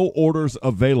to-go orders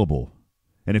available.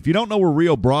 And if you don't know where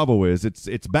Rio Bravo is,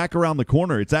 it's back around the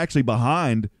corner. It's actually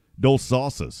behind Dos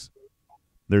Salsas.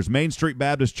 There's Main Street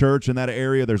Baptist Church in that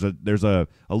area. There's a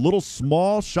little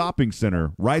small shopping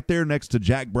center right there next to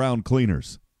Jack Brown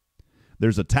Cleaners.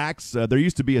 There's a tax. There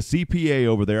used to be a CPA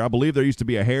over there. I believe there used to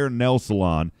be a hair and nail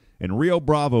salon. And Rio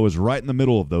Bravo is right in the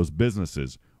middle of those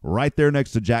businesses, right there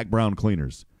next to Jack Brown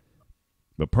Cleaners.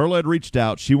 But Perla had reached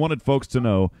out. She wanted folks to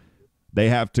know they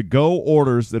have to-go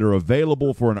orders that are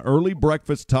available for an early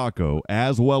breakfast taco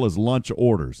as well as lunch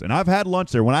orders. And I've had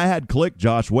lunch there. When I had Click,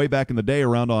 Josh, way back in the day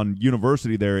around on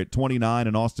University there at 29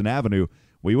 and Austin Avenue,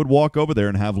 we would walk over there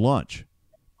and have lunch.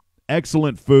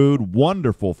 Excellent food,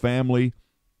 wonderful family.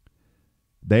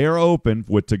 They are open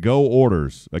with to-go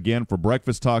orders, again, for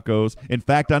breakfast tacos. In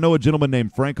fact, I know a gentleman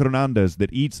named Frank Hernandez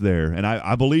that eats there, and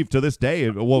I believe to this day,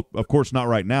 well, of course not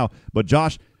right now, but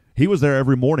Josh, he was there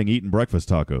every morning eating breakfast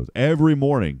tacos. Every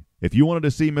morning. If you wanted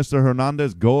to see Mr.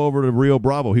 Hernandez, go over to Rio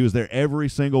Bravo. He was there every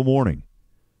single morning.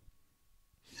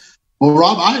 Well,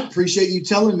 Rob, I appreciate you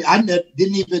telling me. I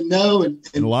didn't even know, and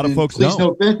a lot of folks please don't.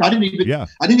 No offense, I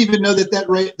didn't even know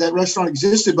that restaurant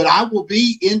existed. But I will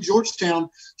be in Georgetown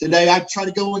today. I try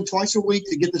to go in twice a week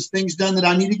to get the things done that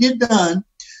I need to get done.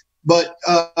 But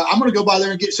I'm going to go by there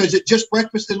and get. So is it just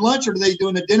breakfast and lunch, or are they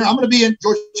doing a dinner? I'm going to be in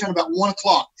Georgetown about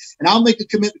 1:00, and I'll make a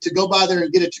commitment to go by there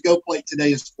and get a to-go plate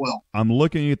today as well. I'm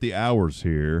looking at the hours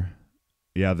here.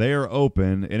 Yeah, they are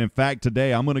open, and in fact,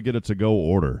 today I'm going to get a to-go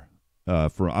order.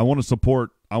 I want to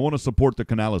support the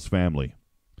Canales family.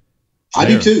 I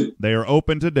do too. They are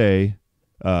open today.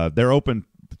 They're open.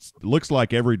 Looks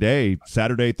like every day,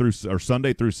 Sunday through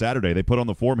Saturday. They put on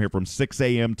the form here from 6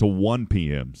 a.m. to 1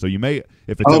 p.m. So you may,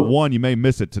 if it's at 1, you may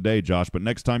miss it today, Josh. But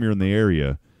next time you're in the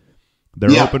area,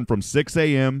 they're open from 6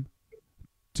 a.m.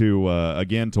 to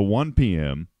 1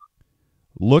 p.m.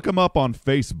 Look them up on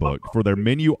Facebook for their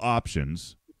menu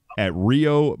options at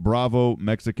Rio Bravo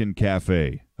Mexican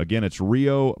Cafe. Again, it's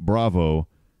Rio Bravo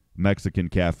Mexican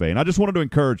Cafe. And I just wanted to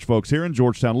encourage folks here in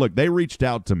Georgetown. Look, they reached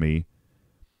out to me.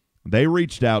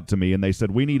 And they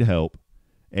said, we need help.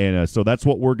 And so that's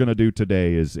what we're going to do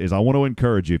today is I want to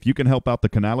encourage you. If you can help out the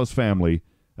Canales family,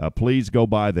 please go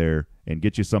by there and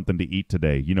get you something to eat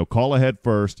today. You know, call ahead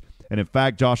first. And in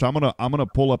fact, Josh, I'm gonna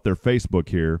pull up their Facebook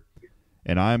here,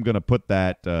 and I'm going to put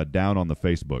that down on the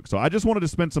Facebook. So I just wanted to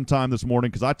spend some time this morning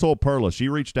because I told Perla. She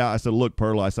reached out. I said, look,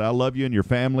 Perla, I said, I love you and your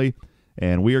family,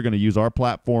 and we are going to use our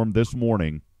platform this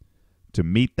morning to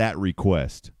meet that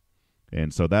request.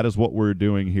 And so that is what we're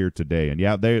doing here today. And,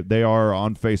 yeah, they are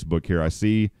on Facebook here. I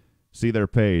see their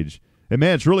page. And,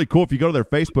 man, it's really cool. If you go to their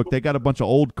Facebook, they got a bunch of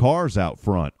old cars out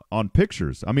front on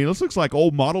pictures. I mean, this looks like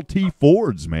old Model T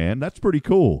Fords, man. That's pretty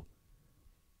cool.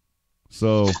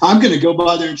 So I'm going to go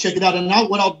by there and check it out. And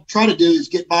what I'll try to do is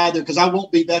get by there because I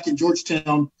won't be back in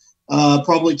Georgetown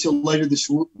probably till later this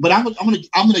week. But I'm going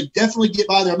to definitely get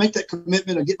by there. I'll make that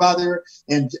commitment. I'll get by there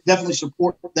and definitely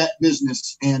support that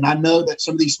business. And I know that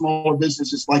some of these smaller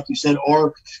businesses, like you said,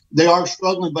 are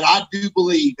struggling. But I do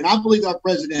believe, and I believe our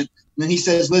president, when he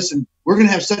says, listen, we're going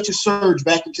to have such a surge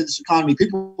back into this economy.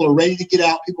 People are ready to get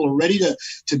out. People are ready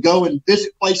to go and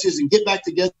visit places and get back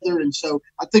together. And so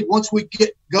I think once we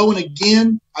get going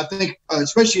again, I think,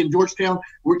 especially in Georgetown,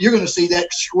 you're going to see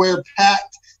that square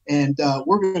packed. And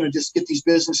we're going to just get these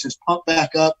businesses pumped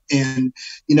back up and,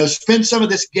 spend some of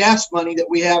this gas money that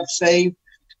we have saved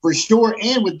for sure.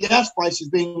 And with gas prices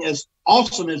being as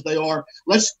awesome as they are,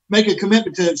 let's make a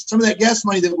commitment to some of that gas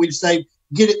money that we've saved,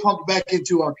 get it pumped back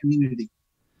into our community.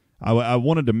 I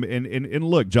wanted to, and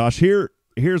look, Josh,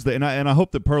 here's the, and I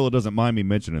hope that Perla doesn't mind me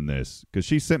mentioning this because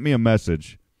she sent me a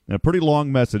message, a pretty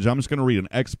long message. I'm just going to read an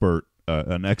expert.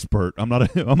 I'm going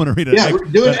to read an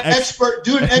expert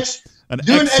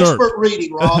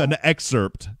reading, Rob. An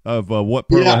excerpt of what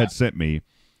Perla had sent me.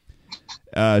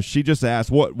 She just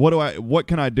asked, what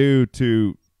can I do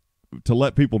to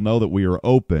let people know that we are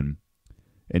open?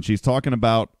 And she's talking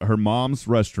about her mom's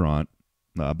restaurant.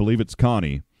 I believe it's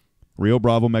Connie, Rio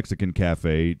Bravo Mexican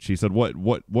Cafe. She said,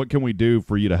 what can we do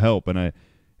for you to help?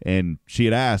 And she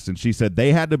had asked, and she said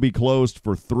they had to be closed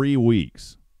for 3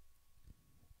 weeks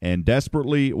and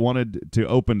desperately wanted to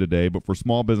open today, but for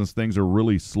small business, things are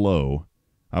really slow.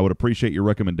 I would appreciate your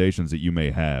recommendations that you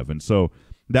may have. And so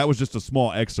that was just a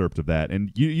small excerpt of that. And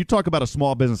you talk about a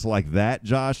small business like that,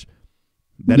 Josh,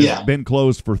 that has been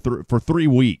closed for 3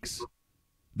 weeks.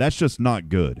 That's just not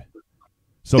good.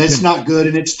 So it's not good,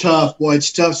 and it's tough. Boy,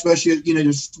 it's tough, especially,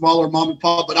 the smaller mom and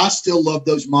pop, but I still love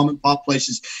those mom and pop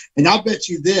places. And I bet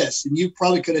you this, and you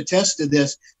probably could attest to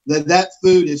this, that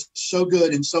food is so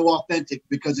good and so authentic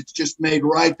because it's just made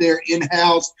right there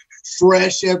in-house,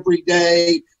 fresh every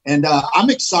day. And I'm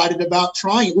excited about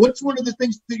trying it. What's one of the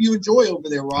things that you enjoy over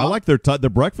there, Rob? I like their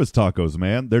breakfast tacos,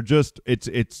 man. They're just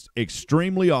it's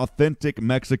extremely authentic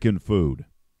Mexican food.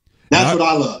 That's what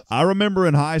I love. I remember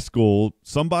in high school,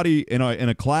 somebody in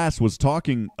a class was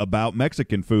talking about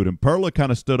Mexican food, and Perla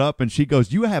kind of stood up and she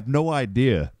goes, "You have no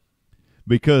idea,"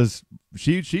 because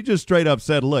she just straight up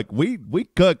said, "Look, we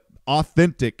cook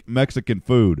authentic Mexican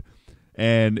food."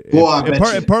 And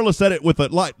Perla said it with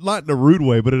not in a rude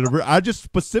way, but I just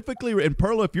specifically, and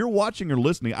Perla, if you're watching or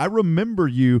listening, I remember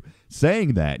you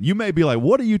saying that. You may be like,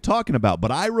 "What are you talking about?"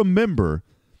 But I remember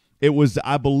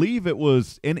I believe it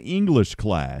was in English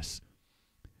class,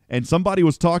 and somebody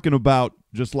was talking about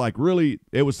just like really,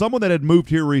 it was someone that had moved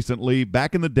here recently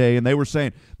back in the day, and they were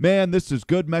saying, "Man, this is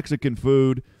good Mexican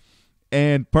food."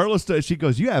 And Perla, she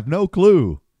goes, "You have no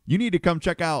clue. You need to come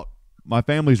check out my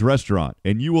family's restaurant,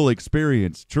 and you will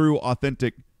experience true,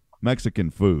 authentic Mexican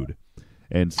food."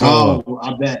 And so,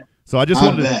 I bet. So I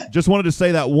just wanted to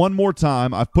say that one more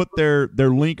time. I've put their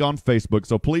link on Facebook,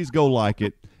 so please go like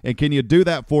it. And can you do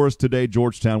that for us today,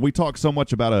 Georgetown? We talk so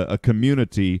much about a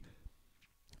community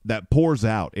that pours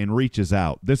out and reaches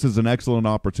out. This is an excellent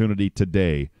opportunity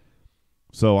today.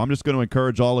 So I'm just going to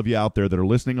encourage all of you out there that are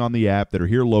listening on the app, that are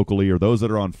here locally, or those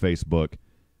that are on Facebook.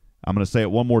 I'm going to say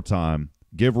it one more time.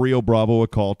 Give Rio Bravo a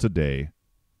call today.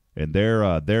 And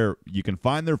you can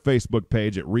find their Facebook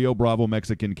page at Rio Bravo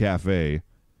Mexican Cafe.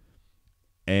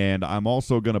 And I'm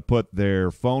also going to put their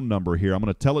phone number here. I'm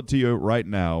going to tell it to you right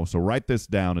now. So write this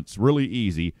down. It's really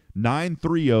easy.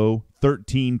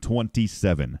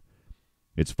 930-1327.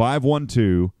 It's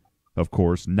 512, of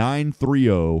course,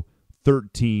 930-1327.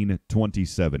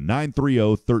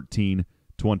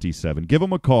 930-1327. Give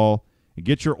them a call and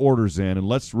get your orders in, and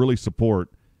let's really support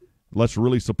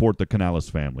the Canales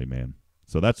family, man.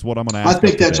 So that's what I'm going to ask. I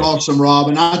think that's awesome, Rob.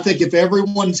 And I think if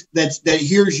everyone that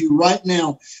hears you right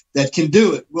now that can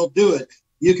do it, will do it.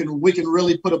 We can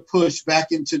really put a push back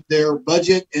into their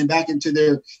budget and back into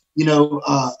their,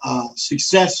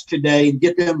 success today, and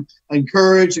get them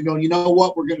encouraged and going, you know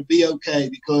what, we're going to be okay,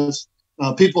 because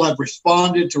people have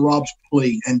responded to Rob's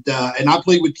plea. And I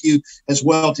plead with you as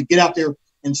well to get out there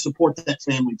and support that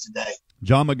family today.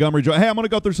 John Montgomery. Hey, I'm going to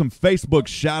go through some Facebook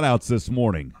shout-outs this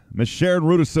morning. Miss Sharon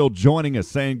Rudisil joining us,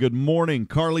 saying good morning.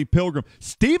 Carly Pilgrim.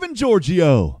 Stephen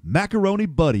Giorgio, Macaroni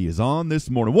Buddy, is on this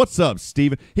morning. What's up,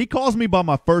 Stephen? He calls me by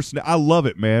my first name. I love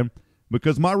it, man,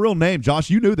 because my real name,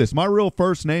 Josh, you knew this. My real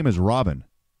first name is Robin.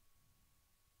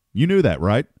 You knew that,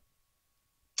 right?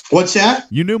 What's that?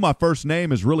 You knew my first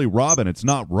name is really Robin. It's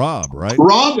not Rob, right?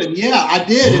 Robin, yeah, I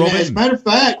did. And as a matter of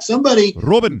fact, somebody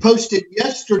posted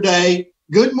yesterday,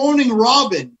 "Good morning,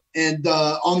 Robin," and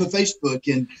on the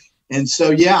Facebook, and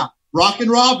so yeah, Rockin'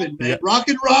 Robin, man,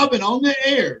 Rockin' Robin on the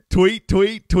air. Tweet,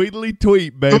 tweetly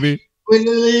tweet, baby.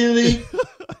 Tweetly,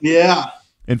 yeah.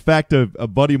 In fact, a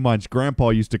buddy of mine's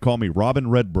grandpa used to call me Robin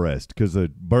Redbreast because the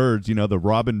birds, the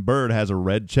robin bird has a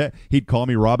red chest. He'd call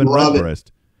me Robin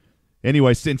Redbreast.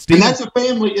 Anyway, since Steve, and that's a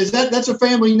family. That's a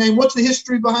family name? What's the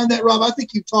history behind that, Rob? I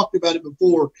think you've talked about it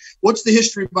before. What's the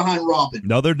history behind Robin?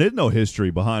 No, there is no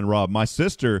history behind Rob. My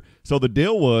sister. So the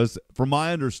deal was, from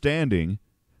my understanding,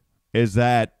 is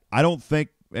that I don't think,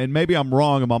 and maybe I'm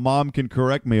wrong, and my mom can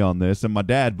correct me on this, and my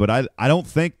dad, but I don't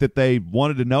think that they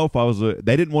wanted to know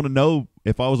they didn't want to know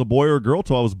if I was a boy or a girl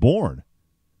till I was born.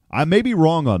 I may be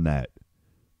wrong on that.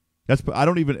 That's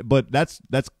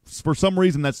for some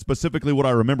reason that's specifically what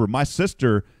I remember. My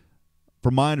sister,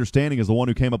 from my understanding, is the one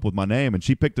who came up with my name, and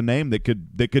she picked a name that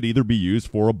could either be used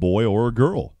for a boy or a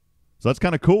girl. So that's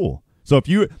kind of cool. So if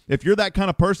you're that kind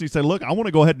of person, you say, look, I want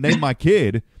to go ahead and name my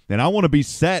kid, and I want to be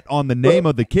set on the name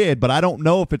of the kid, but I don't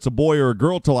know if it's a boy or a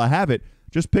girl till I have it.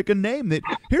 Just pick a name that.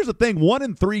 Here's the thing: 1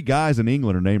 in 3 guys in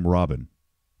England are named Robin.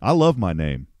 I love my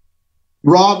name.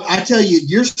 Rob, I tell you,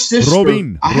 your sister,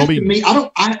 Robin. I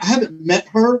haven't met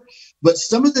her, but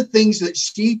some of the things that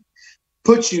she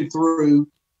put you through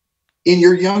in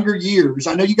your younger years,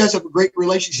 I know you guys have a great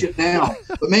relationship now,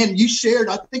 but man, you shared,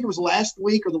 I think it was last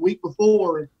week or the week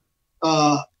before,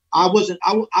 I wasn't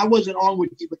on with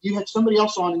you, but you had somebody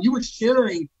else on, and you were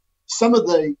sharing some of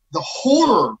the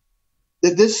horror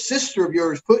that this sister of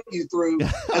yours put you through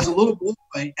as a little boy.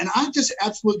 And I just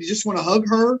absolutely just want to hug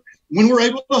her when we're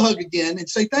able to hug again and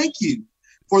say thank you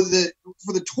for the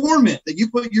torment that you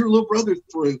put your little brother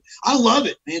through. I love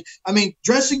it, man. I mean,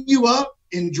 dressing you up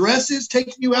in dresses,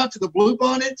 taking you out to the Blue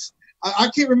Bonnets.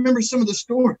 I can't remember some of the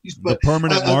stories, but the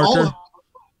permanent marker.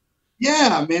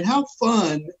 Yeah, man. How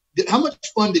much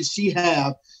fun did she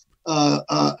have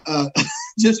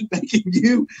just making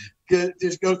you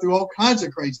just go through all kinds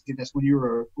of craziness when you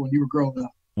were growing up?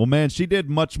 Well, man, she did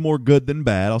much more good than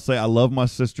bad. I'll say I love my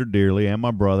sister dearly and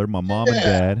my brother, my mom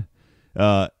and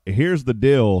dad. Here's the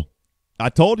deal. I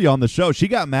told you on the show, she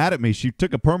got mad at me. She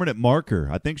took a permanent marker.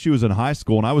 I think she was in high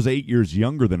school, and I was 8 years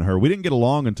younger than her. We didn't get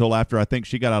along until after I think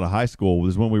she got out of high school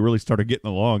was when we really started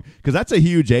getting along, because that's a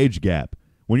huge age gap.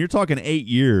 When you're talking 8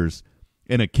 years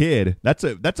and a kid, that's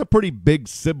a pretty big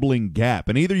sibling gap.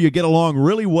 And either you get along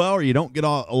really well or you don't get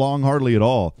along hardly at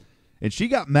all. And she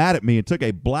got mad at me and took a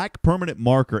black permanent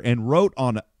marker and wrote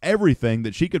on everything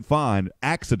that she could find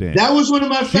accident. That was one of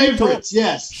my favorites,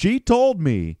 yes. She told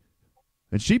me,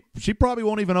 and she probably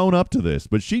won't even own up to this,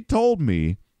 but she told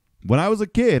me when I was a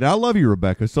kid, I love you,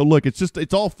 Rebecca. So look,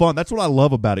 it's all fun. That's what I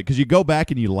love about it, because you go back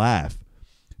and you laugh.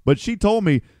 But she told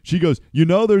me, she goes,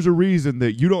 there's a reason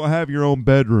that you don't have your own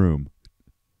bedroom.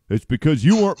 It's because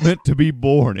you weren't meant to be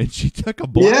born. And she took a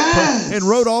black pen and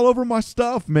wrote all over my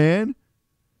stuff, man.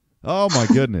 Oh my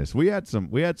goodness. We had some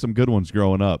good ones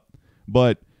growing up.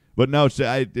 But But no,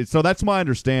 so that's my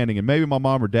understanding, and maybe my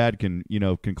mom or dad can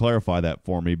clarify that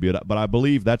for me. But I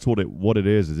believe that's what it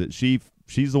is. Is that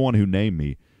she's the one who named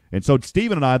me, and so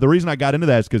Stephen and I. The reason I got into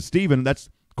that is because Stephen. That's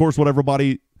of course what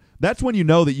everybody. That's when you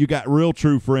know that you got real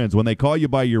true friends when they call you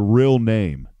by your real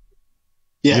name.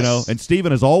 Yes. And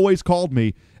Stephen has always called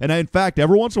me, and in fact,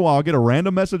 every once in a while I'll get a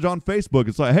random message on Facebook.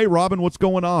 It's like, "Hey, Robin, what's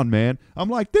going on, man?" I'm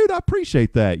like, "Dude, I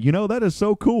appreciate that. That is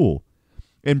so cool."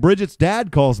 And Bridget's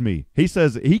dad calls me. He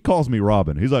says he calls me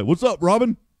Robin. He's like, "What's up,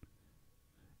 Robin?"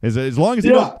 As long as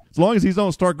he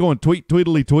don't start going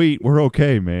tweetily tweet, we're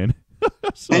okay, man.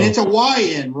 So, and it's a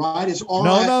Y-N, right? It's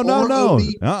R-I- no.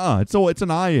 It's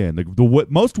an I-N.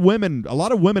 Most women, a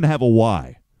lot of women have a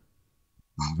Y.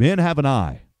 Men have an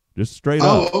I. Just straight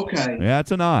up. Oh, okay. Yeah, it's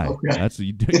an I. Okay.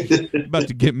 You're about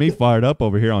to get me fired up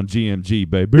over here on GMG,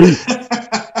 baby.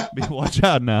 Watch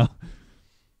out now.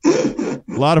 A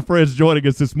lot of friends joining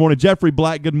us this morning. Jeffrey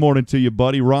Black, good morning to you,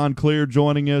 buddy. Ron Clear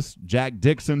joining us. Jack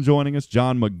Dixon joining us.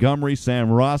 John Montgomery, Sam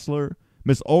Rossler,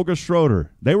 Miss Olga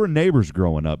Schroeder. They were neighbors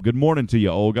growing up. Good morning to you,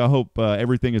 Olga. I hope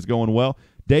everything is going well.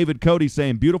 David Cody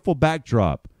saying, beautiful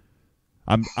backdrop.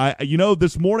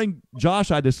 This morning,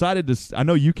 Josh, I decided to. I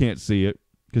know you can't see it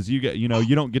because you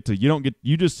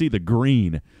just see the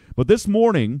green. But this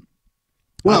morning.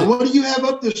 Well, what do you have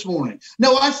up this morning?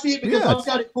 No, I see it because I've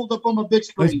got it pulled up on my big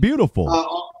screen. It's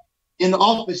beautiful. In the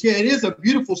office. Yeah, it is a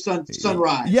beautiful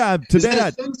sunrise. Yeah, today. Is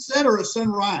that a sunset or a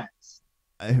sunrise?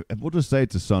 We'll just say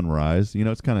it's a sunrise.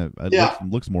 It's kind of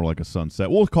looks more like a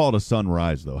sunset. We'll call it a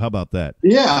sunrise, though. How about that?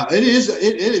 Yeah, it is.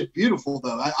 It is beautiful,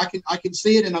 though. I can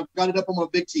see it, and I've got it up on my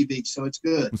big TV, so it's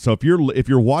good. So if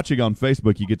you're watching on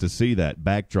Facebook, you get to see that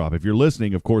backdrop. If you're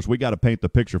listening, of course, we got to paint the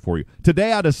picture for you.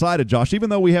 Today, I decided, Josh,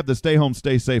 even though we have the stay home,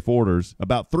 stay safe orders,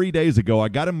 about 3 days ago, I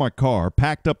got in my car,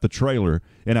 packed up the trailer,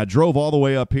 and I drove all the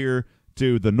way up here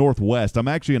to the Northwest. I'm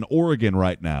actually in Oregon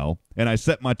right now, and I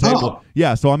set my table. Oh.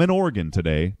 Yeah, so I'm in Oregon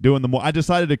today doing I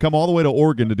decided to come all the way to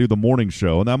Oregon to do the morning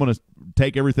show, and I'm going to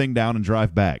take everything down and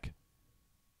drive back.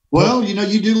 Well,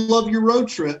 you do love your road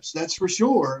trips, that's for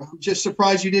sure. I'm just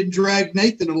surprised you didn't drag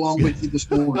Nathan along with you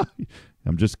this morning.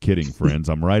 I'm just kidding, friends.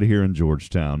 I'm right here in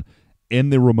Georgetown in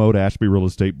the remote Ashby Real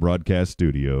Estate broadcast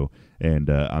studio, and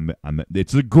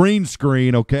it's a green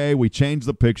screen, okay? We change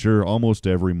the picture almost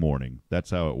every morning. That's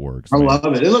how it works. I love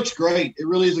it. It looks great. It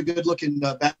really is a good-looking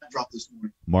backdrop this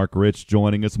morning. Mark Rich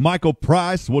joining us. Michael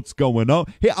Price, what's going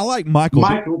on? Hey, I like Michael.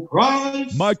 Michael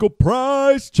Price. Michael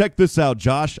Price. Check this out,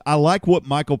 Josh. I like what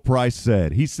Michael Price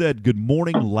said. He said, good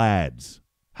morning, lads.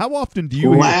 How often do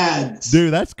you hear?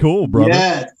 Dude, that's cool, brother.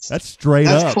 Yes. That's straight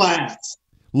up. That's class.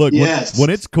 Look, yes. when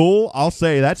it's cool, I'll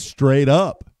say that's straight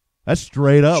up. That's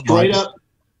straight up. Straight Michael. up.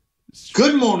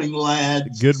 Good morning,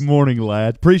 lads. Good morning,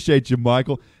 lad. Appreciate you,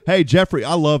 Michael. Hey, Jeffrey,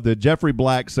 I love that. Jeffrey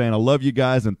Black saying, I love you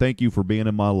guys and thank you for being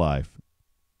in my life.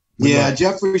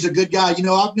 Jeffrey's a good guy.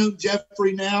 I've known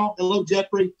Jeffrey now. Hello,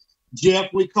 Jeffrey. Jeff,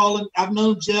 we call him. I've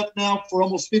known Jeff now for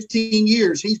almost 15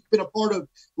 years. He's been a part of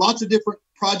lots of different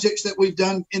projects that we've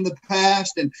done in the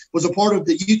past and was a part of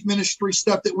the youth ministry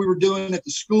stuff that we were doing at the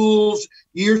schools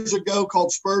years ago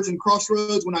called Spurs and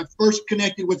Crossroads when I first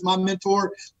connected with my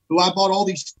mentor who I bought all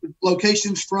these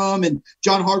locations from, and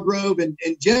John Hargrove. And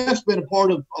Jeff's been a part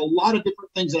of a lot of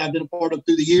different things that I've been a part of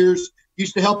through the years.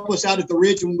 Used to help us out at the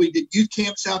Ridge when we did youth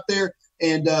camps out there,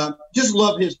 and just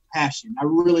love his passion. I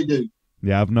really do.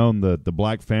 Yeah, I've known the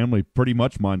Black family pretty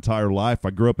much my entire life.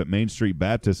 I grew up at Main Street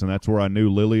Baptist, and that's where I knew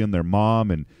Lily and their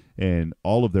mom and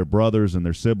all of their brothers and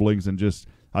their siblings. And just,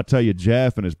 I'll tell you,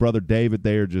 Jeff and his brother David,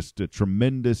 they are just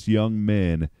tremendous young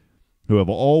men who have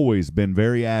always been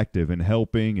very active in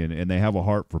helping, and they have a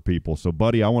heart for people. So,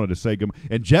 buddy, I wanted to say good.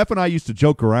 And Jeff and I used to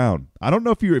joke around. I don't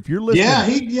know if you're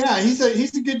listening. He's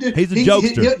a good dude. He's a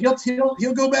jokester.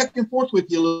 He'll go back and forth with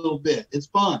you a little bit. It's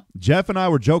fun. Jeff and I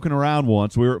were joking around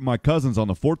once. We were at my cousin's on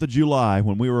the 4th of July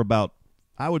when we were about,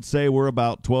 I would say we're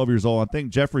about 12 years old. I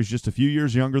think Jeffrey's just a few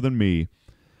years younger than me.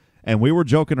 And we were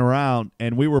joking around,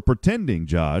 and we were pretending,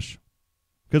 Josh,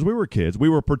 because we were kids, we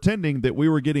were pretending that we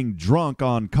were getting drunk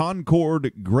on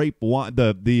Concord grape wine,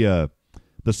 the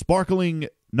sparkling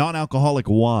non-alcoholic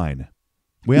wine.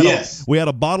 We had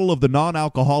a bottle of the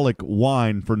non-alcoholic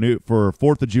wine for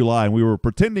 4th of July, and we were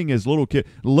pretending as little kids.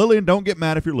 Lillian, don't get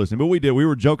mad if you're listening, but we did. We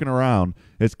were joking around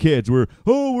as kids. We're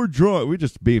drunk. We're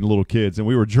just being little kids, and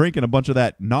we were drinking a bunch of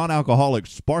that non-alcoholic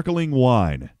sparkling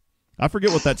wine. I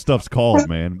forget what that stuff's called,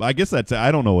 man. I guess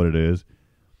I don't know what it is.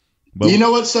 But you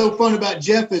know what's so fun about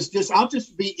Jeff is I'll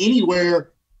just be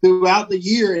anywhere throughout the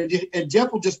year, and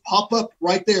Jeff will just pop up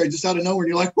right there, just out of nowhere, and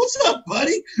you're like, "What's up,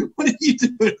 buddy? What are you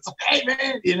doing?" It's like, "Hey,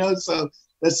 man," So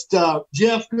that's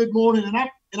Jeff. Good morning, and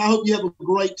and I hope you have a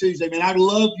great Tuesday, man. I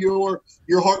love your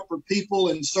heart for people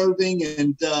and serving,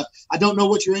 and I don't know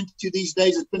what you're into these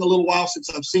days. It's been a little while since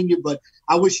I've seen you, but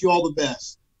I wish you all the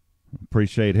best.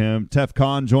 Appreciate him. Tef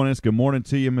Khan joining us. Good morning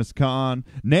to you, Miss Khan.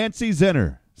 Nancy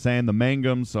Zinner saying the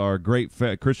Mangums are a great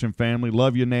Christian family.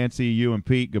 Love you, Nancy, you and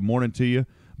Pete. Good morning to you.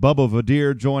 Bubba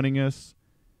Vadir joining us.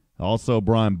 Also,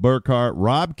 Brian Burkhart,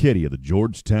 Rob Kitty of the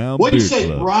Georgetown What do you Beer say,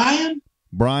 Club. Brian?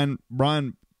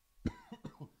 Brian.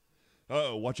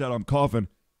 Oh, watch out, I'm coughing.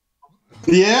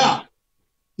 Yeah.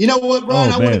 You know what,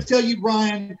 Brian? Oh, I man. want to tell you,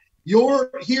 Brian,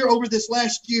 you're here over this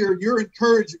last year, your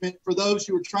encouragement for those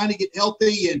who are trying to get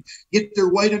healthy and get their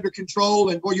weight under control.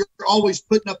 And boy, you're always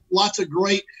putting up lots of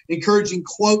great encouraging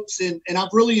quotes. And I've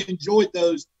really enjoyed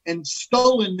those and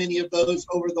stolen many of those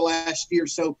over the last year.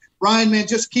 So, Brian, man,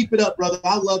 just keep it up, brother.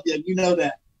 I love you. You know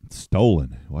that.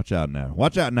 Stolen. Watch out now.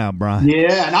 Watch out now, Brian.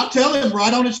 Yeah. And I'll tell him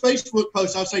right on his Facebook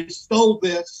post, I'll say, stole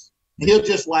this. And he'll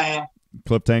just laugh.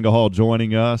 Clip Tango Hall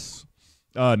joining us.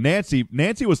 Nancy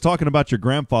was talking about your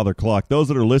grandfather clock. Those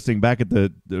that are listening back at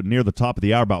the near the top of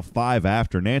the hour, about 5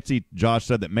 after, Nancy, Josh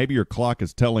said that maybe your clock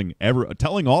is telling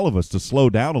all of us to slow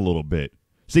down a little bit.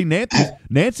 See,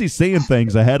 Nancy's seeing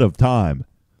things ahead of time.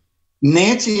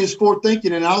 Nancy is forward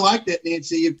thinking, and I like that,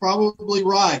 Nancy. You're probably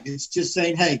right. It's just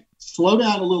saying, hey, slow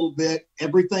down a little bit.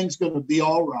 Everything's going to be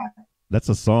all right. That's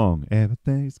a song.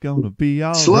 Everything's going to be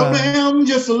all Slow right. down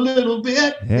just a little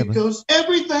bit because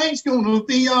everything's going to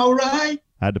be all right.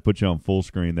 I had to put you on full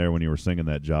screen there when you were singing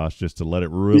that, Josh, just to let it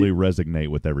really resonate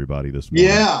with everybody this morning.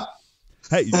 Yeah.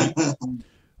 Hey,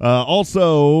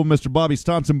 also, Mr. Bobby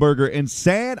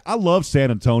Stonsonberger I love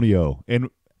San Antonio. And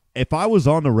if I was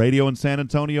on the radio in San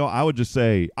Antonio, I would just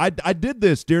say, I did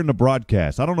this during the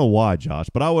broadcast. I don't know why, Josh,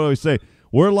 but I would always say,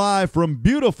 we're live from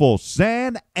beautiful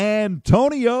San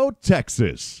Antonio,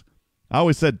 Texas. I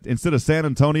always said, instead of San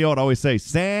Antonio, I'd always say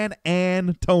San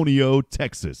Antonio,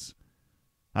 Texas.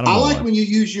 I like when you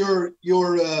use your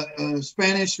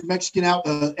Spanish or Mexican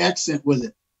accent with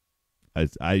it.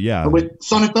 Yeah. With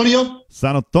San Antonio?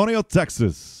 San Antonio,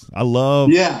 Texas. I love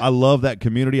that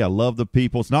community. I love the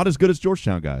people. It's not as good as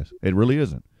Georgetown, guys. It really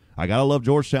isn't. I got to love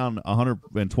Georgetown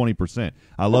 120%.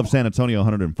 I love San Antonio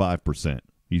 105%.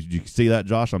 You see that,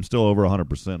 Josh? I'm still over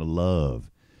 100% of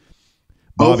love.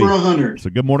 Bobby, over 100. So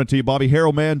good morning to you, Bobby.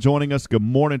 Harold, man, joining us. Good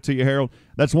morning to you, Harold.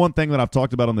 That's one thing that I've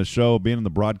talked about on this show, being in the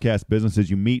broadcast business, is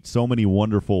you meet so many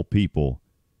wonderful people.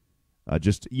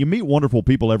 You meet wonderful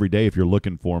people every day if you're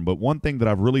looking for them. But one thing that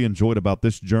I've really enjoyed about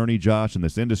this journey, Josh, in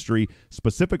this industry,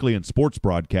 specifically in sports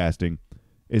broadcasting,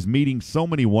 is meeting so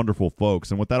many wonderful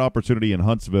folks. And with that opportunity in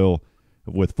Huntsville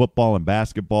with football and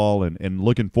basketball and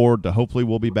looking forward to hopefully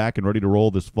we'll be back and ready to roll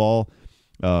this fall,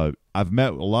 I've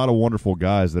met a lot of wonderful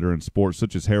guys that are in sports,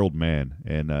 such as Harold Mann.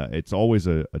 And it's always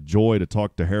a joy to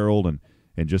talk to Harold and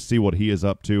just see what he is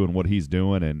up to and what he's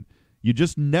doing. And you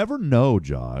just never know,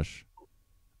 Josh,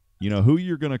 who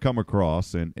you're going to come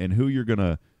across and who you're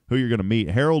going to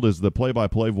meet. Harold is the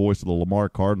play-by-play voice of the Lamar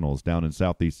Cardinals down in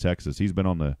Southeast Texas. He's been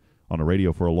on the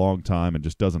radio for a long time and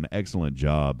just does an excellent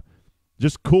job.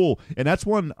 Just cool. And that's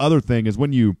one other thing is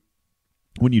when you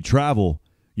travel,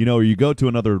 or you go to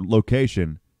another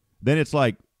location, then it's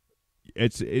like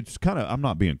it's kind of, I'm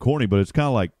not being corny, but it's kind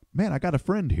of like, man, I got a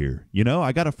friend here.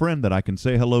 I got a friend that I can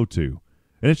say hello to.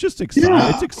 And it's just exciting.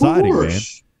 Yeah, it's exciting, man.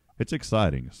 It's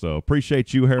exciting. So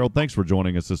appreciate you, Harold. Thanks for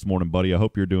joining us this morning, buddy. I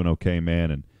hope you're doing okay,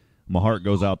 man. And my heart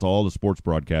goes out to all the sports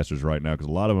broadcasters right now because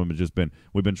a lot of them have just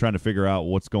we've been trying to figure out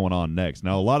what's going on next.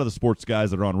 Now, a lot of the sports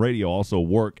guys that are on radio also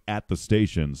work at the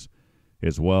stations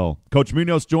as well. Coach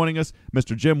Munoz joining us.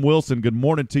 Mr. Jim Wilson, good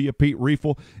morning to you. Pete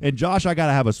Riefel. And, Josh, I got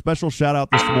to have a special shout-out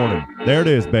this morning. There it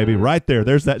is, baby. Right there.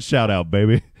 There's that shout-out,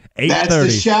 baby. 8:30. That's the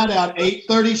shout-out.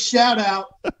 8:30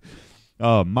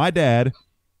 shout-out. My dad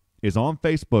is on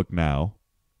Facebook now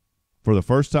for the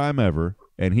first time ever,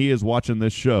 and he is watching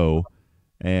this show.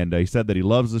 And he said that he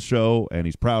loves the show, and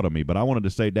he's proud of me. But I wanted to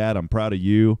say, Dad, I'm proud of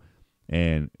you.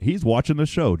 And he's watching the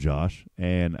show, Josh.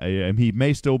 And he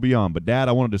may still be on. But, Dad,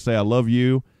 I wanted to say I love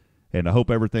you, and I hope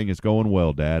everything is going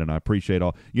well, Dad. And I appreciate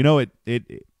all.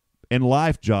 It in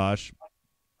life, Josh,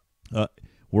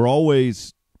 we're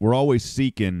always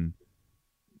seeking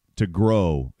to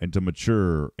grow and to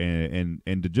mature and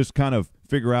to just kind of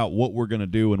figure out what we're going to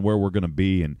do and where we're going to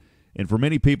be. And for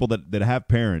many people that have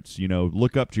parents,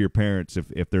 look up to your parents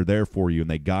if they're there for you and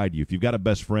they guide you. If you've got a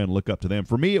best friend, look up to them.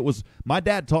 For me, it was my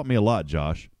dad taught me a lot,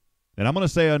 Josh. And I'm going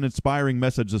to say an inspiring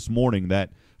message this morning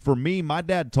that for me, my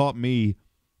dad taught me,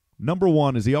 number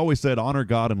one, is he always said, honor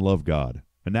God and love God.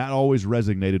 And that always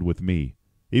resonated with me.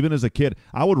 Even as a kid,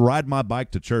 I would ride my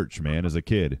bike to church, man, as a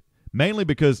kid. mainly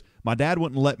because my dad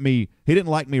wouldn't let me. He didn't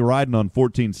like me riding on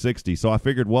 1460, so I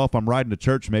figured, well, if I'm riding to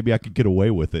church, maybe I could get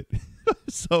away with it.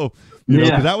 So, you know,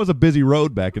 because that was a busy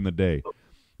road back in the day.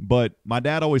 But my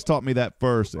dad always taught me that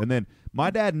first, and then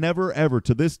my dad never ever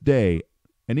to this day,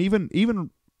 and even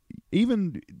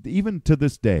to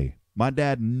this day, my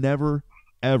dad never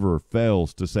ever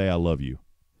fails to say I love you.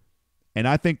 And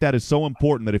I think that is so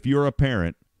important that if you're a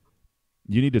parent,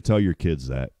 you need to tell your kids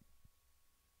that.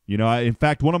 You know, in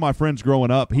fact, one of my friends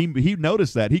growing up, he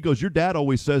noticed that. He goes, "Your dad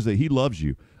always says that he loves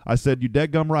you." I said, "You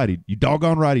deadgum right. You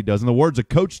doggone right he does." In the words of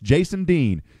Coach Jason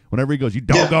Dean, whenever he goes, "You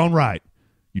doggone right.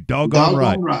 You doggone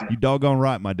right. You doggone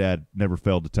right." My dad never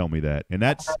failed to tell me that. And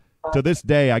that's, to this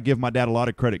day, I give my dad a lot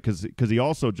of credit because he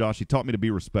also, Josh, he taught me to be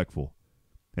respectful.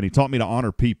 And he taught me to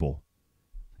honor people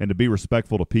and to be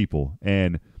respectful to people.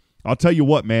 And I'll tell you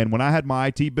what, man, when I had my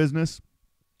IT business,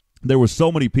 there were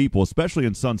so many people, especially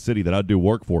in Sun City that I do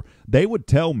work for, they would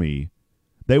tell me,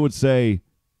 they would say,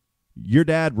 "Your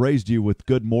dad raised you with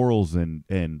good morals and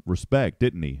respect,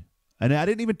 didn't he?" And I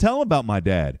didn't even tell him about my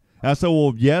dad. And I said,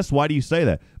 "Well, yes, why do you say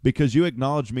that?" "Because you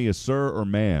acknowledge me as sir or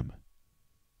ma'am.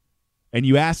 And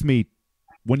you asked me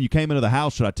when you came into the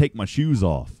house, should I take my shoes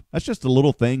off?" That's just the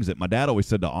little things that my dad always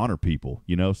said to honor people,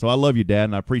 you know. So I love you, Dad,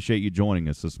 and I appreciate you joining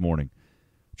us this morning.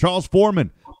 Charles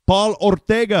Foreman, Paul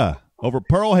Ortega over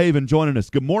Pearl Haven joining us.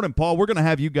 Good morning, Paul. We're going to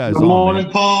have you guys on. Good morning,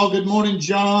 Paul. Good morning,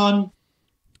 John.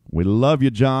 We love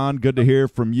you, John. Good to hear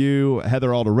from you. Heather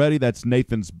Alderetti, that's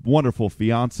Nathan's wonderful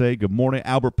fiance. Good morning.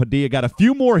 Albert Padilla. Got a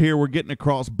few more here we're getting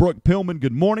across. Brooke Pillman,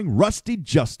 good morning. Rusty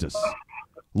Justice.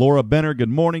 Laura Benner, good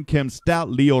morning. Kim Stout,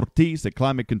 Lee Ortiz at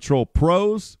Climate Control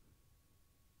Pros.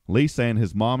 Lee saying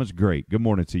his mom is great. Good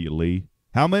morning to you, Lee.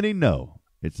 How many know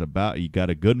it's about you got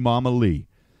a good mama, Lee?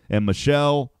 And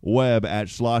Michelle Webb at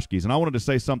Schloshki's. And I wanted to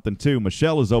say something, too.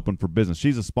 Michelle is open for business.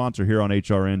 She's a sponsor here on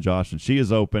HRN, Josh, and she is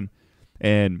open.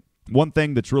 And one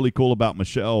thing that's really cool about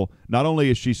Michelle, not only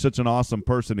is she such an awesome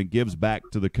person and gives back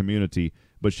to the community,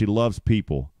 but she loves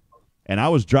people. And I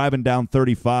was driving down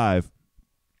 35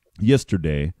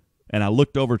 yesterday, and I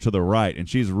looked over to the right, and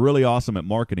she's really awesome at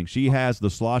marketing. She has the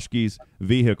Schloshki's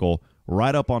vehicle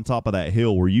right up on top of that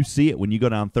hill where you see it when you go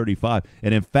down 35.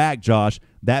 And in fact, Josh,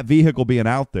 that vehicle being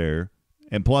out there,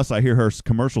 and plus I hear her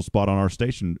commercial spot on our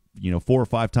station, 4 or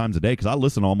 5 times a day, because I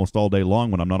listen almost all day long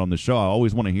when I'm not on the show. I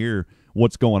always want to hear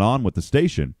what's going on with the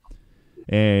station.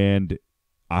 And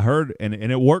I heard, and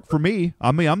it worked for me.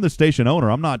 I mean, I'm the station owner.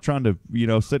 I'm not trying to,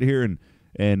 sit here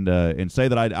and say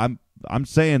that I'm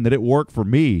saying that it worked for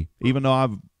me, even though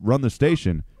I've run the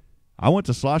station. I went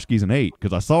to Schloshki's and ate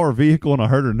because I saw her vehicle and I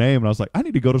heard her name, and I was like, I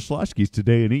need to go to Schloshki's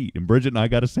today and eat. And Bridget and I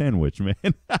got a sandwich, man.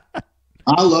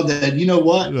 I love that. You know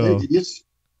what? So,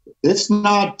 it's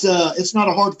not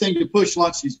a hard thing to push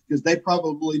Schloshki's because they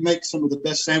probably make some of the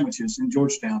best sandwiches in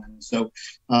Georgetown. And so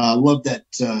love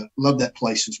that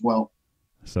place as well.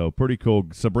 So pretty cool.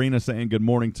 Sabrina saying good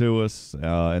morning to us.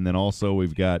 And then also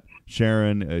we've got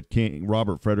Sharon King,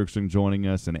 Robert Frederickson joining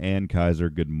us, and Ann Kaiser.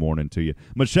 Good morning to you.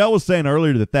 Michelle was saying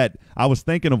earlier that I was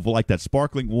thinking of like that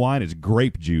sparkling wine is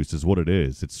grape juice is what it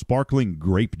is. It's sparkling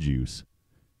grape juice.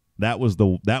 That was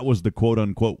the quote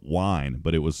unquote wine,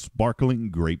 but it was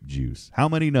sparkling grape juice. How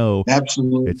many know?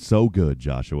 Absolutely. It's so good,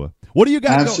 Joshua. What do you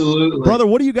got? Absolutely. Brother,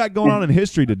 what do you got going on in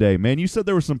history today, man? You said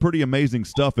there was some pretty amazing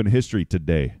stuff in history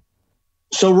today.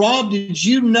 So, Rob, did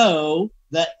you know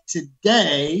that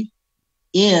today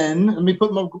let me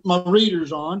put my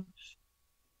readers on,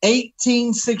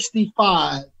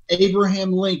 1865,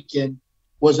 Abraham Lincoln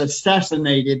was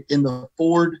assassinated in the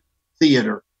Ford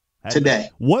Theater today.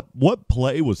 What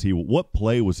play was he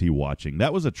watching?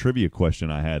 That was a trivia question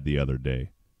I had the other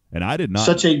day, and I did not.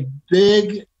 Such a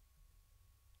big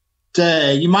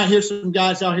day. You might hear some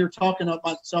guys out here talking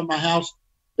about some of my house.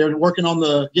 They're working on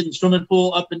getting the swimming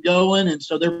pool up and going, and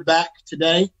so they're back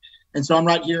today. And so I'm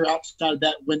right here outside of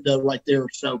that window right there.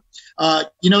 So,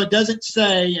 it doesn't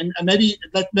say, and maybe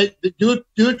do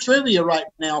a trivia right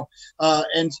now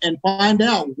and find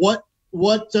out what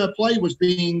play was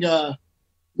being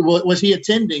was he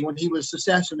attending when he was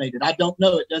assassinated. I don't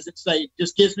know. It doesn't say. It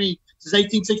just gives me, it says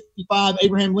 1865,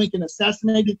 Abraham Lincoln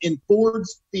assassinated in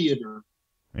Ford's Theater.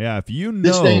 Yeah, if you know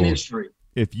this day in history.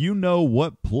 If you know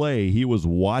what play he was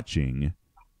watching,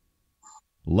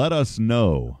 let us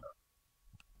know.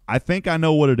 I think I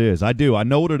know what it is. I do. I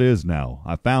know what it is now.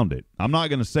 I found it. I'm not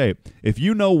going to say it. If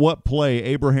you know what play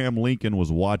Abraham Lincoln was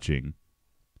watching,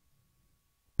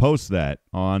 post that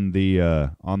on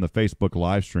the Facebook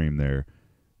live stream there.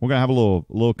 We're going to have a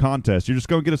little contest. You're just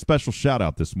going to get a special shout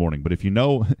out this morning. But if you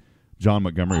know, John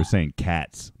Montgomery was saying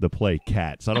Cats, the play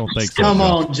Cats. I don't think so. Come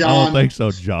on, John. I don't think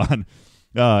so, John.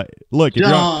 Look, if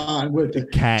John with the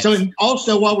cats. So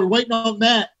also, while we're waiting on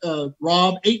that,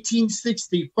 Rob,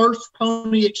 1860, first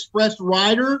Pony Express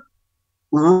rider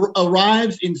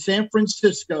arrives in San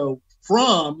Francisco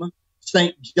from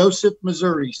St. Joseph,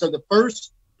 Missouri. So the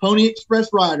first Pony Express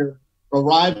rider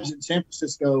arrives in San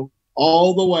Francisco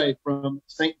all the way from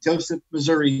St. Joseph,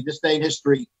 Missouri. This day in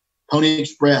history, Pony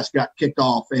Express got kicked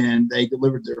off, and they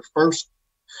delivered their first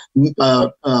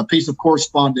piece of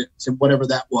correspondence and whatever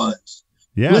that was.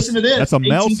 Yes, listen to this. That's a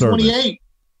mail service. 1828,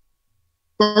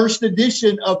 first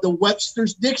edition of the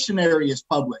Webster's Dictionary is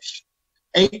published.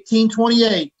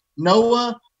 1828,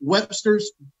 Noah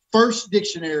Webster's first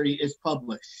dictionary is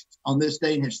published on this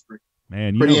day in history.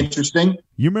 Man, pretty interesting.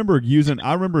 You remember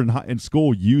I remember in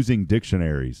school using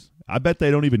dictionaries. I bet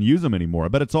they don't even use them anymore. I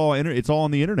bet it's all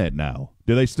on the internet now.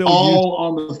 Do they still all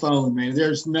on the phone, man?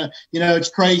 There's no, it's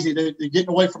crazy. They're getting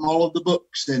away from all of the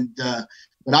books,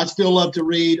 but I still love to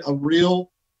read a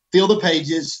real, feel the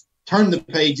pages, turn the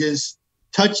pages,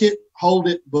 touch it, hold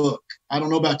it book. I don't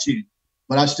know about you,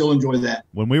 but I still enjoy that.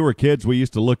 When we were kids, we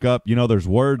used to look up, there's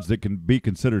words that can be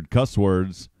considered cuss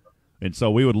words. And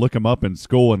so we would look them up in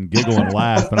school and giggle and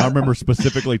laugh. And I remember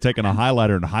specifically taking a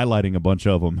highlighter and highlighting a bunch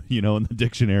of them, in the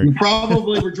dictionary. You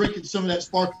probably were drinking some of that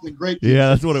sparkling grape juice. Yeah,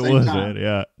 that's what it was, man.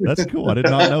 Yeah, that's cool. I did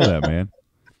not know that, man.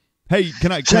 Hey,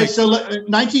 can I? So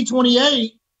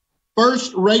 1928,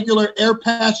 first regular air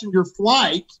passenger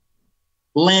flight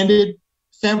landed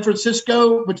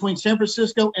between San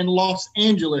Francisco and Los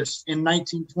Angeles in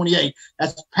 1928.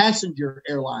 That's passenger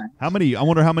airline. I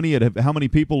wonder how many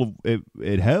people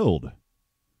it held.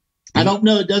 I don't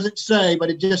know. It doesn't say,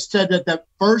 but it just said that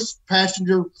first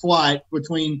passenger flight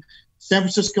between San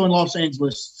Francisco and Los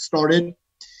Angeles started.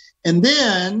 And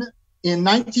then in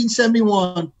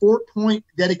 1971, Fort Point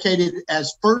dedicated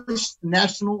as first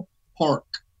national park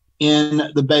in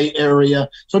the Bay Area.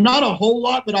 So not a whole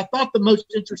lot, but I thought the most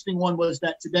interesting one was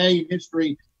that today in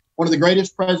history, one of the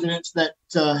greatest presidents that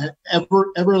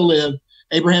ever lived,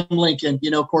 Abraham Lincoln,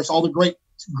 of course, all the great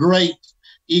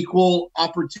equal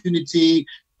opportunity,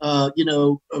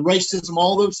 racism,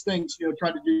 all those things,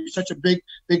 tried to do such a big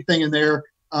thing in there,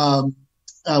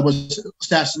 was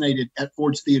assassinated at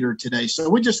Ford's Theater today.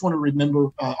 So we just want to remember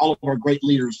all of our great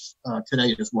leaders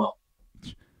today as well.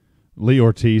 Lee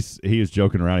Ortiz, he was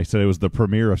joking around. He said it was the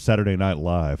premiere of Saturday Night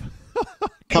Live.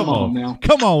 Come on now.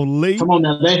 Come on, Lee. Come on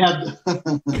now. They have.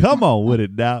 Come on with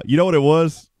it now. You know what it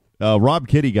was? Rob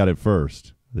Kitty got it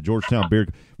first. The Georgetown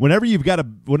beard. Whenever you've got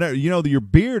your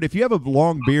beard, if you have a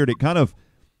long beard,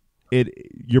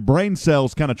 your brain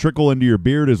cells kind of trickle into your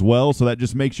beard as well. So that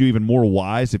just makes you even more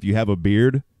wise if you have a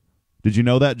beard. Did you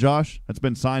know that, Josh? That's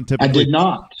been scientifically. I did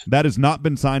not. That has not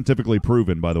been scientifically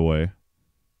proven, by the way.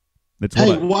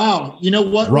 Wow. You know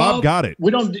what, Rob got it.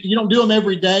 You don't do them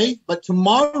every day, but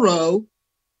tomorrow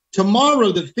the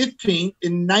 15th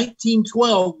in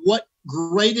 1912, what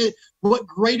great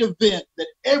event that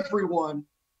everyone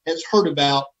has heard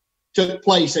about took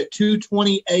place at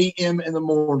 2:20 a.m. in the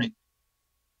morning.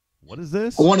 What is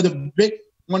this? One of the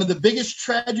biggest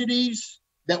tragedies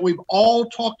that we've all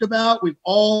talked about, we've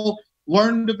all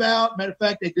learned about. Matter of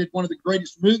fact, they did one of the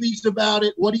greatest movies about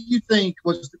it. What do you think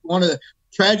was one of the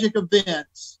tragic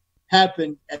events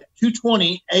happened at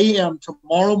 2:20 a.m.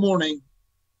 tomorrow morning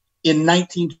in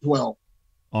 1912?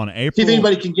 On April. See if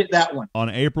anybody can get that one. On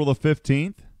April the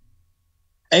 15th?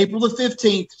 April the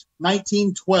 15th,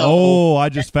 1912. Oh, I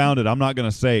just found it. I'm not going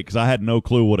to say it because I had no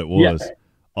clue what it was. Yeah.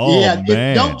 Oh,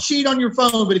 man. Don't cheat on your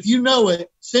phone, but if you know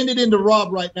it, send it into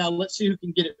Rob right now. Let's see who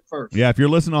can get it first. Yeah, if you're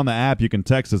listening on the app, you can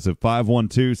text us at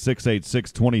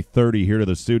 512-686-2030 here to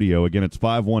the studio. Again, it's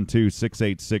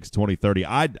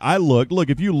 512-686-2030. I look,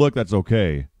 if you look, that's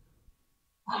okay.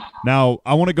 Now,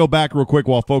 I want to go back real quick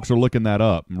while folks are looking that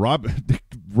up. Rob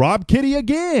Kitty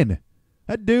again.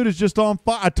 That dude is just on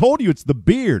fire. I told you it's the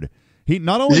beard. He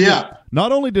not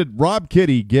only did Rob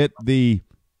Kitty get the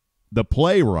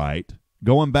playwright.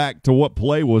 Going back to what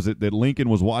play was it that Lincoln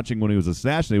was watching when he was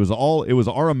assassinated? It was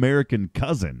Our American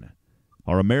Cousin.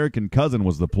 Our American Cousin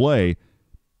was the play.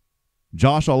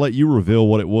 Josh, I'll let you reveal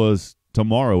what it was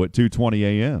tomorrow at 2:20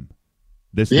 a.m.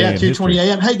 This day 2:20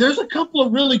 a.m. Hey, there's a couple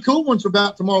of really cool ones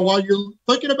about tomorrow. While you're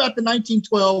thinking about the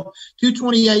 1912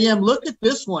 2:20 a.m., look at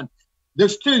this one.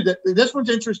 There's two. This one's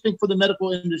interesting for the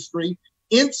medical industry.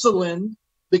 Insulin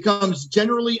becomes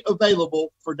generally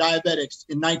available for diabetics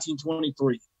in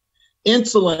 1923.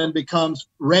 Insulin becomes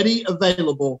ready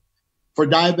available for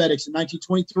diabetics in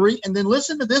 1923. And then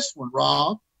listen to this one,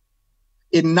 Rob.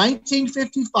 In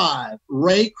 1955,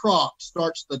 Ray Kroc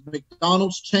starts the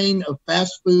McDonald's chain of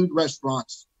fast food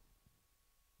restaurants.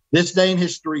 This day in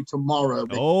history tomorrow.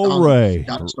 Ray.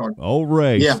 Got started.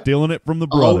 Ray, stealing it from the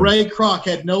brothers. Ray Kroc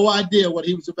had no idea what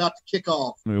he was about to kick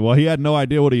off. Well, he had no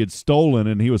idea what he had stolen,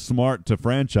 and he was smart to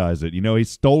franchise it. He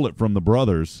stole it from the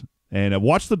brothers. And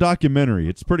watch the documentary.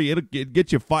 It's pretty. It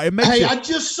gets you fired. I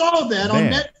just saw that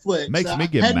on Netflix. Makes me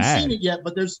get mad. I hadn't seen it yet,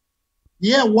 but there's.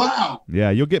 Yeah, wow. Yeah,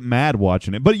 you'll get mad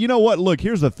watching it. But you know what? Look,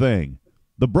 here's the thing.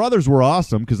 The brothers were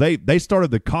awesome because they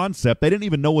started the concept. They didn't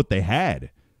even know what they had.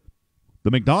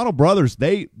 The McDonald brothers,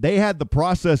 they had the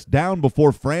process down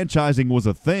before franchising was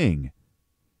a thing.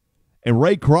 And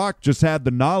Ray Kroc just had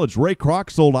the knowledge. Ray Kroc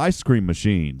sold ice cream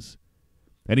machines.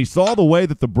 And he saw the way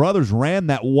that the brothers ran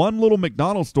that one little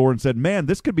McDonald's store and said, man,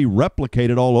 this could be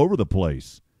replicated all over the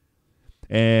place.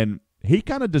 And he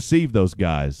kind of deceived those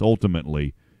guys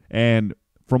ultimately. And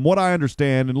from what I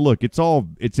understand, and look, it's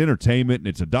entertainment and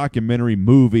it's a documentary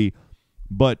movie,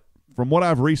 but from what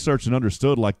I've researched and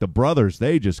understood, like the brothers,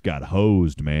 they just got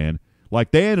hosed, man.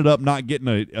 Like they ended up not getting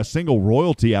a single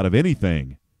royalty out of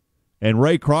anything. And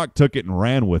Ray Kroc took it and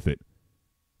ran with it.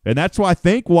 And that's why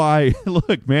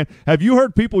look, man, have you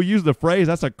heard people use the phrase,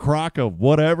 that's a crock of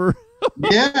whatever?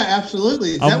 Yeah,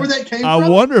 absolutely. Is that where that came from? I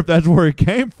wonder if that's where it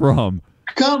came from.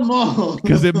 Come on.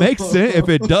 Because it makes sense. If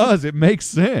it does, it makes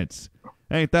sense.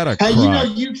 Ain't that a crock? Hey,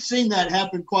 you've seen that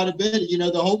happen quite a bit.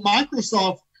 The whole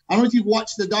Microsoft, I don't know if you've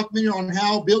watched the documentary on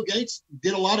how Bill Gates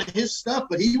did a lot of his stuff,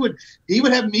 but he would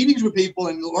have meetings with people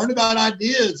and learn about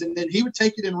ideas, and then he would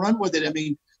take it and run with it. I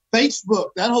mean, Facebook,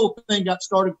 that whole thing got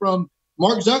started from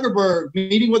Mark Zuckerberg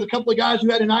meeting with a couple of guys who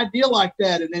had an idea like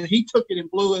that, and then he took it and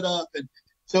blew it up. And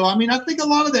so, I mean, I think a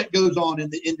lot of that goes on in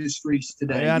the industries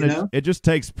today. Yeah, it just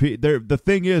takes the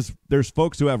thing is, there's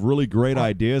folks who have really great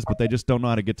ideas, but they just don't know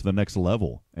how to get to the next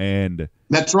level. And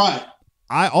that's right.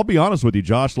 I'll be honest with you,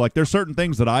 Josh. Like, there's certain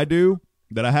things that I do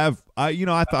that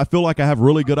I feel like I have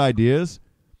really good ideas,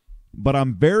 but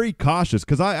I'm very cautious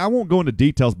because I won't go into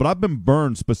details, but I've been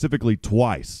burned specifically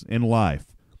twice in life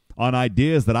on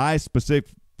ideas that I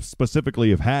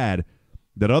specifically have had,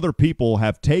 that other people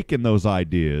have taken those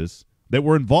ideas that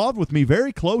were involved with me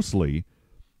very closely,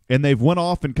 and they've went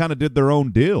off and kind of did their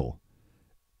own deal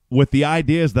with the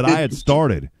ideas that I had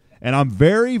started. And I'm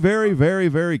very, very, very,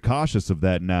 very cautious of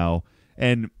that now.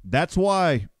 And that's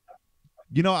why,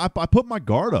 I put my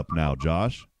guard up now,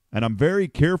 Josh, and I'm very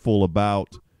careful about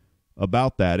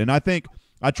that. And I think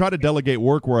I try to delegate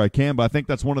work where I can, but I think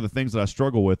that's one of the things that I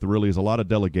struggle with really is a lot of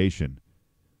delegation,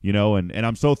 and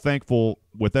I'm so thankful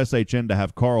with SHN to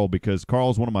have Carl, because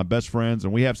Carl's one of my best friends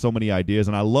and we have so many ideas,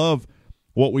 and I love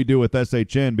what we do with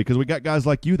SHN because we got guys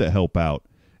like you that help out,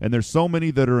 and there's so many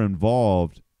that are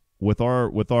involved with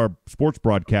our sports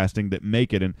broadcasting that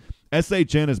make it. And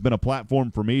SHN has been a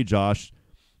platform for me, Josh,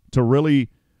 to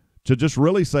just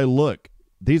really say, look,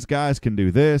 these guys can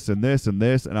do this and this and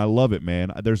this, and I love it,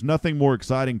 man. There's nothing more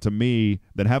exciting to me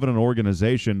than having an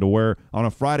organization to where on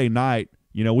a Friday night,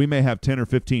 we may have 10 or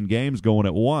 15 games going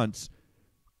at once,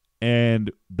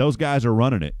 and those guys are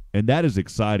running it, and that is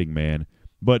exciting, man.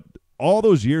 But all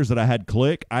those years that I had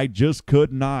Click, I just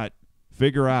could not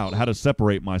figure out how to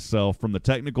separate myself from the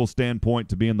technical standpoint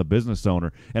to being the business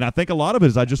owner. And I think a lot of it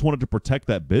is I just wanted to protect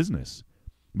that business,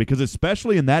 because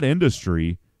especially in that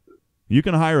industry, you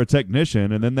can hire a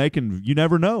technician and then you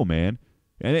never know, man.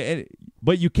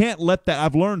 But you can't let that,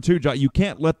 I've learned too, John, you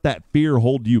can't let that fear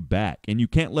hold you back, and you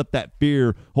can't let that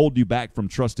fear hold you back from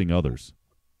trusting others.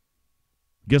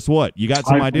 Guess what? You got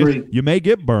some ideas. Agree. You may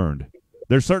get burned.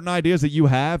 There's certain ideas that you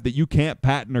have that you can't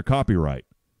patent or copyright.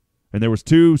 And there was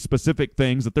two specific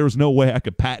things that there was no way I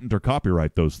could patent or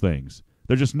copyright those things.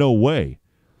 There's just no way.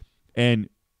 And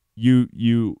you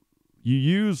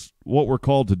use what we're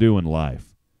called to do in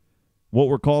life. What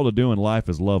we're called to do in life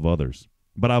is love others.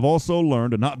 But I've also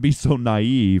learned to not be so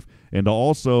naive, and I've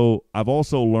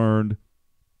also learned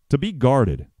to be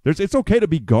guarded. It's okay to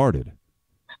be guarded,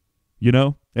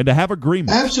 and to have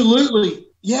agreements. Absolutely.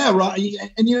 Yeah, right.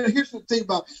 And here's the thing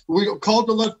about, we're called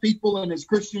to love people, and as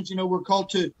Christians, we're called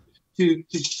to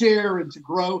share and to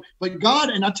grow. But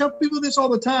God, and I tell people this all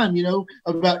the time,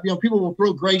 about, people will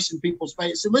throw grace in people's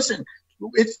face. And listen,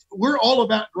 we're all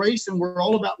about grace and we're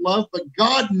all about love, but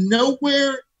God,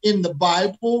 nowhere in the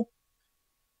Bible,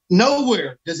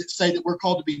 nowhere does it say that we're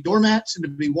called to be doormats and to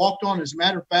be walked on. As a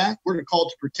matter of fact, we're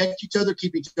called to protect each other,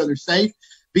 keep each other safe,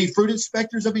 be fruit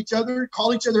inspectors of each other,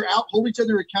 call each other out, hold each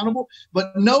other accountable.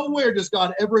 But nowhere does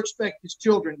God ever expect his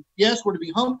children. Yes, we're to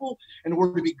be humble and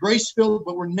we're to be grace-filled,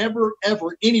 but we're never,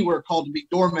 ever, anywhere called to be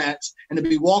doormats and to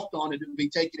be walked on and to be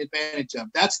taken advantage of.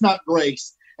 That's not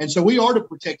grace. And so we are to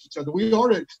protect each other. We are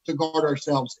to guard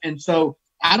ourselves. And so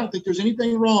I don't think there's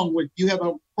anything wrong with, you have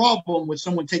a problem with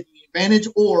someone taking advantage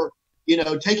or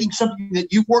taking something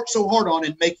that you've worked so hard on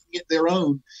and making it their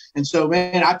own. And so,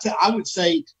 man, I would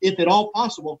say, if at all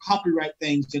possible, copyright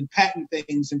things and patent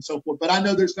things and so forth. But I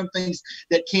know there's some things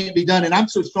that can't be done. And I'm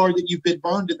so sorry that you've been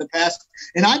burned in the past.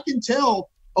 And I can tell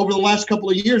over the last couple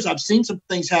of years, I've seen some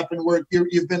things happen where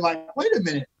you've been like, wait a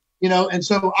minute, and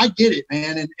so I get it,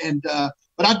 man.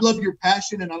 But I love your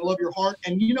passion and I love your heart.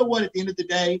 And you know what? At the end of the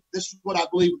day, this is what I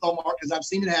believe with all my heart, because I've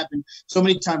seen it happen so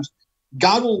many times.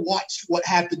 God will watch what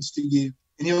happens to you,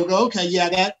 and he'll go, okay,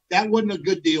 yeah, that wasn't a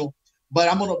good deal,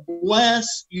 but I'm going to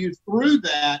bless you through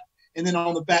that. And then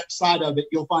on the back side of it,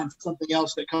 you'll find something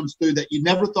else that comes through that you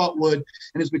never thought would.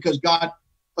 And it's because God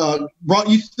brought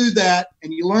you through that,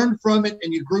 and you learned from it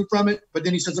and you grew from it. But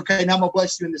then he says, okay, now I'm going to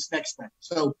bless you in this next thing.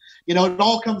 So, it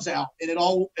all comes out, and it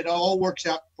all works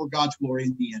out for God's glory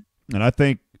in the end. And I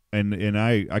think, and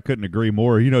I couldn't agree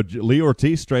more. Lee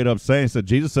Ortiz straight up said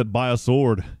Jesus said, buy a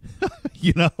sword.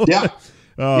 Yeah.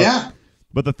 Yeah.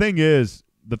 But the thing is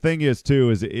too,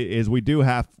 is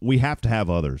we have to have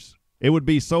others. It would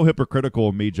be so hypocritical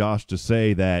of me, Josh, to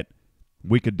say that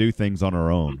we could do things on our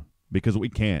own, because we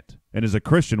can't. And as a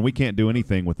Christian, we can't do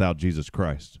anything without Jesus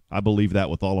Christ. I believe that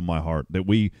with all of my heart, that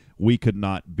we could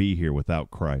not be here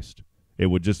without Christ. It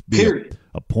would just be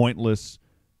a pointless,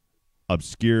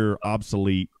 obscure,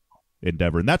 obsolete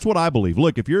endeavor. And that's what I believe.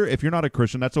 Look, if you're not a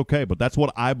Christian, that's okay, but that's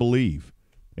what I believe.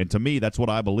 And to me, that's what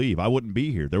I believe. I wouldn't be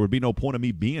here. There would be no point of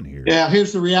me being here. Yeah,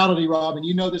 here's the reality, Rob, and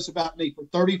you know this about me. For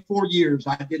 34 years,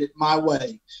 I did it my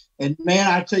way. And, man,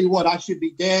 I tell you what, I should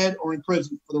be dead or in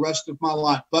prison for the rest of my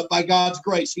life. But by God's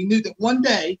grace, he knew that one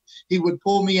day he would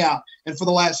pull me out. And for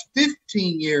the last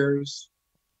 15 years,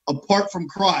 apart from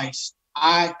Christ,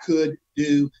 I could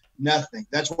do nothing.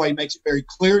 That's why he makes it very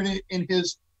clear in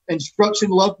his instruction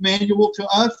love manual to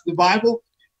us, the Bible.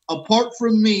 Apart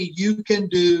from me, you can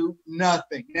do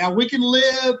nothing. Now, we can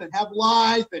live and have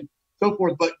life and so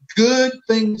forth, but good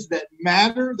things that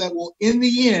matter, that will in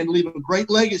the end leave a great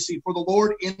legacy for the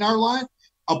Lord in our life,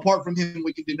 apart from him,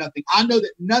 we can do nothing. I know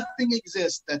that nothing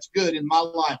exists that's good in my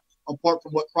life apart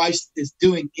from what Christ is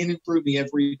doing in and through me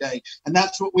every day. And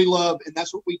that's what we love, and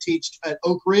that's what we teach at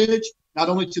Oak Ridge, not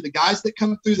only to the guys that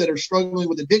come through that are struggling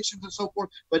with addictions and so forth,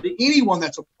 but to anyone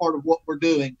that's a part of what we're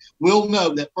doing will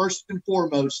know that first and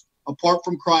foremost, apart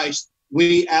from Christ,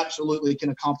 we absolutely can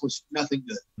accomplish nothing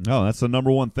good. No, that's the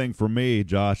number one thing for me,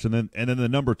 Josh. And then the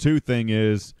number two thing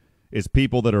is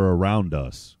people that are around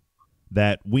us,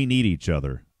 that we need each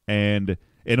other. And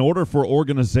in order for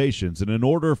organizations and in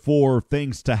order for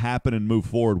things to happen and move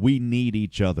forward, we need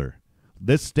each other.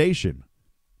 This station,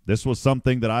 this was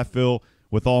something that I feel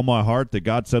with all my heart that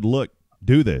God said, look,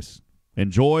 do this.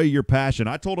 Enjoy your passion.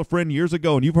 I told a friend years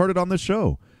ago, and you've heard it on this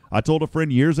show, I told a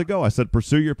friend years ago, I said,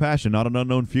 pursue your passion, not an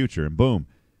unknown future. And boom,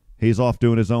 he's off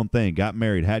doing his own thing, got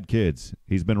married, had kids.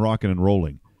 He's been rocking and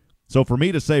rolling. So for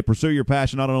me to say, pursue your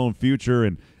passion, not an unknown future,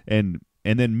 and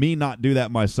then me not do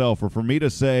that myself, or for me to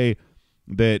say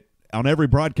that on every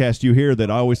broadcast you hear that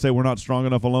I always say we're not strong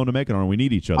enough alone to make it on, we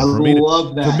need each other.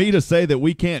 For me to say that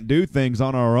we can't do things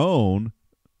on our own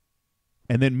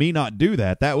and then me not do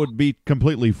that, that would be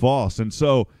completely false. And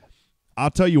so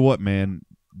I'll tell you what, man,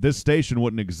 this station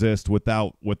wouldn't exist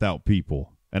without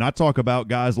people. And I talk about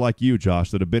guys like you,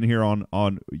 Josh, that have been here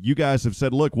on you guys have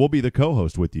said, look, we'll be the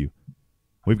co-host with you.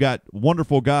 We've got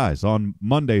wonderful guys. On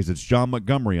Mondays, it's John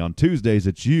Montgomery. On Tuesdays,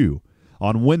 it's you.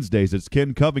 On Wednesdays, it's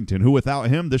Ken Covington, who without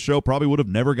him, this show probably would have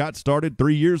never got started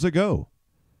 3 years ago.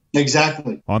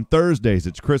 Exactly. On Thursdays,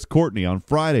 it's Chris Courtney. On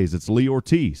Fridays, it's Lee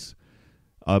Ortiz.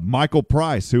 Michael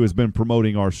Price, who has been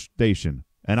promoting our station.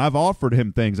 And I've offered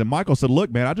him things. And Michael said,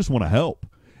 look, man, I just want to help.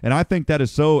 And I think that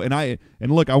is so, and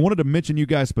look, I wanted to mention you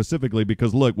guys specifically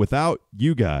because, look, without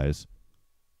you guys,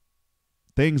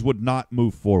 things would not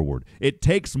move forward. It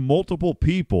takes multiple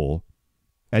people,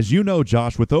 as you know,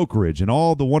 Josh, with Oak Ridge and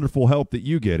all the wonderful help that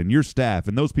you get and your staff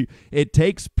and those people. It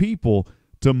takes people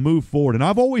to move forward. And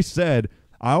I've always said,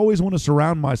 I always want to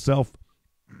surround myself,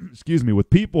 with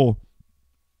people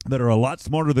that are a lot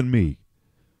smarter than me,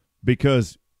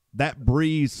 because that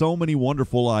breeds so many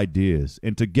wonderful ideas,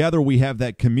 and together we have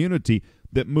that community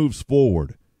that moves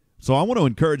forward. So I want to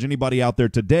encourage anybody out there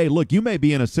today, look, you may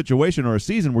be in a situation or a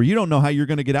season where you don't know how you're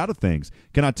going to get out of things.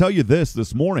 Can I tell you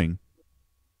this morning,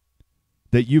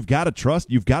 that you've got to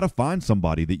trust, you've got to find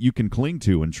somebody that you can cling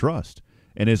to and trust.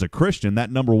 And as a Christian,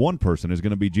 that number one person is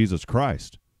going to be Jesus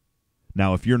Christ.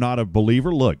 Now, if you're not a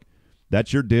believer, look,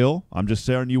 that's your deal. I'm just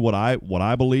sharing you what I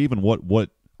believe and what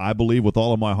I believe with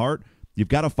all of my heart. You've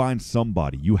got to find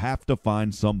somebody. You have to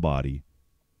find somebody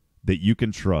that you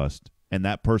can trust, and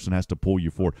that person has to pull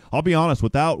you forward. I'll be honest,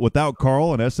 without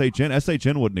Carl and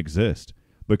SHN wouldn't exist.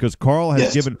 because Carl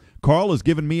has Yes.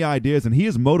 given me ideas, and he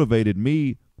has motivated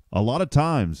me a lot of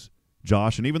times,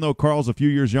 Josh. And even though Carl's a few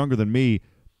years younger than me,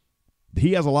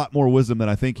 he has a lot more wisdom than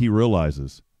I think he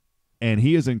realizes. And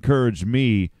he has encouraged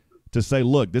me to say,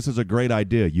 look, this is a great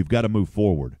idea. You've got to move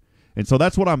forward. And so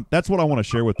that's what I want to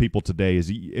share with people today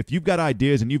is if you've got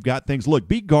ideas and you've got things, look,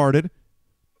 be guarded,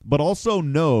 but also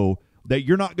know that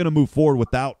you're not going to move forward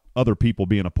without other people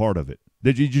being a part of it.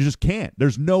 That you just can't.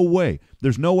 There's no way.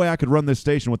 There's no way I could run this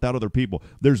station without other people.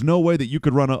 There's no way that you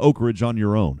could run an Oak Ridge on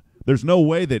your own. There's no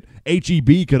way that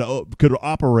HEB could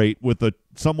operate with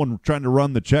someone trying to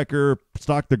run the checker,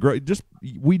 stock the grade.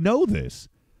 We know this.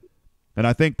 And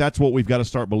I think that's what we've got to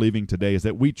start believing today is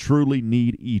that we truly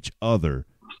need each other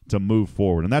to move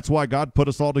forward. And that's why God put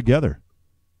us all together.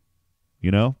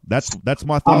 You know, that's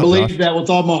my thought. I believe Josh. that with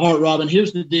all my heart, Robin.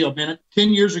 Here's the deal, man. 10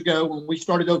 years ago when we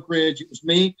started Oak Ridge, it was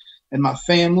me and my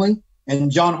family and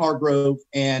John Hargrove,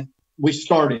 and we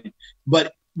started.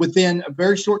 But within a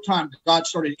very short time, God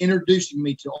started introducing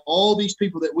me to all these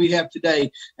people that we have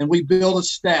today, and we built a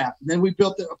staff. And then we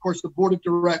built, of course, the board of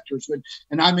directors.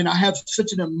 And I mean, I have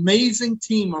such an amazing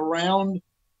team around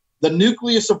the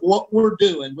nucleus of what we're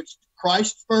doing, which is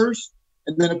Christ first.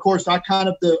 And then, of course, I kind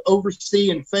of oversee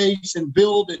and face and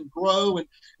build and grow.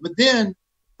 But then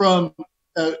from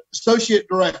associate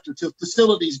director to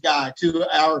facilities guy to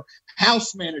our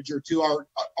house manager to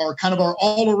our kind of our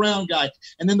all-around guy,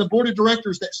 and then the board of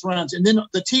directors that surrounds, and then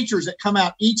the teachers that come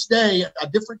out each day, a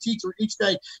different teacher each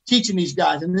day teaching these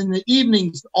guys, and then the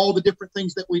evenings, all the different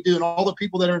things that we do and all the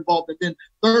people that are involved. And then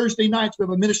Thursday nights, we have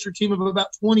a ministry team of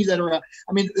about 20 that are,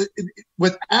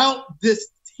 without this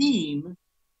team,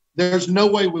 there's no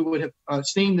way we would have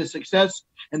seen the success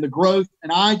and the growth.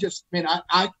 And I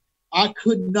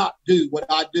could not do what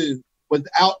I do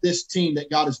without this team that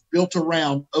God has built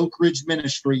around Oak Ridge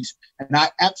Ministries. And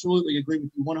I absolutely agree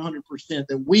with you 100%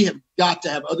 that we have got to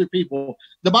have other people.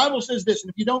 The Bible says this, and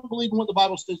if you don't believe in what the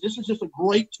Bible says, this is just a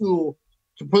great tool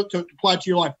to apply to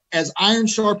your life. As iron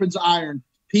sharpens iron,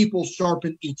 people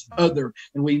sharpen each other.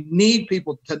 And we need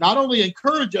people to not only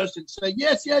encourage us and say,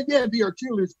 yes, yeah, be our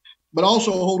cheerleaders, but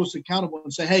also hold us accountable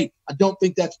and say, hey, I don't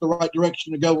think that's the right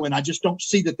direction to go in. I just don't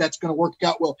see that that's going to work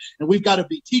out well. And we've got to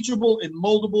be teachable and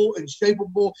moldable and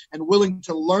shapeable and willing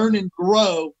to learn and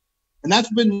grow. And that's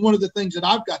been one of the things that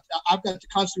I've got to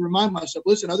constantly remind myself,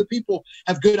 listen, other people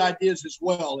have good ideas as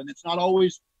well. And it's not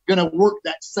always going to work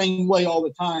that same way all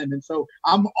the time. And so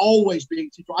I'm always being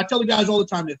teachable. I tell the guys all the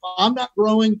time, if I'm not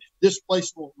growing, this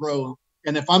place won't grow.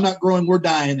 And if I'm not growing, we're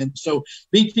dying. And so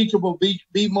be teachable, be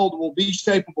moldable, be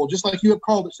shapeable. Just like you have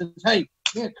Carl that says, hey,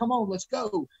 man, come on, let's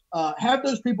go. Have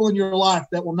those people in your life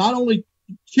that will not only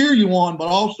cheer you on, but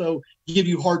also give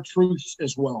you hard truths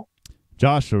as well.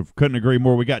 Josh, I couldn't agree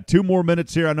more. We got 2 more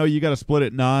minutes here. I know you got to split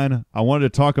at 9. I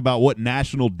wanted to talk about what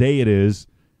National Day it is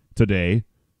today.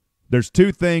 There's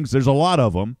 2 things. There's a lot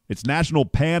of them. It's National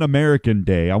Pan American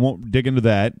Day. I won't dig into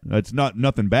that. It's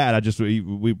nothing bad.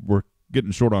 We're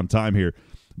getting short on time here.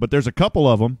 But there's a couple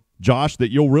of them, Josh,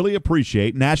 that you'll really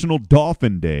appreciate. National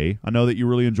Dolphin Day. I know that you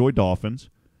really enjoy dolphins.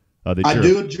 I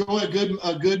do enjoy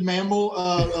a good mammal,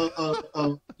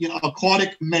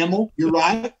 aquatic mammal. You're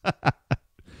right.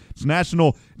 It's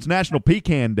National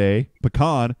Pecan Day.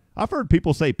 Pecan. I've heard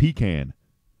people say pecan.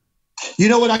 You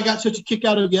know what I got such a kick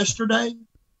out of yesterday?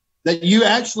 That you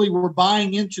actually were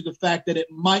buying into the fact that it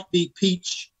might be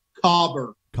peach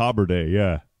cobbler. Cobbler Day,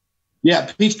 yeah.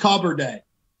 Yeah, peach cobbler day.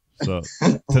 So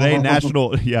today,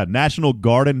 National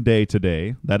Garden Day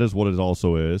today. That is what it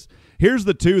also is. Here's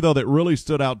the 2, though, that really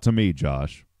stood out to me,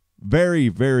 Josh. Very,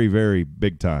 very, very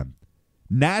big time.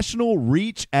 National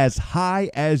Reach as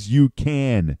High as You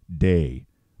Can Day.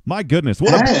 My goodness,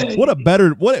 there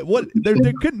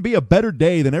couldn't be a better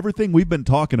day than everything we've been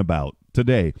talking about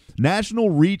today. National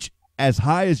Reach as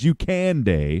High as You Can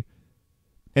Day,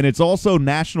 and it's also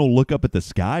National Look Up at the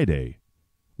Sky Day.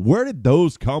 Where did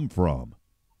those come from?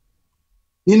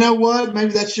 You know what?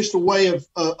 Maybe that's just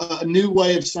a new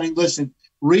way of saying, listen,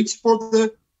 reach for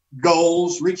the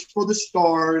goals, reach for the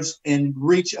stars, and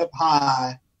reach up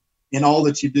high in all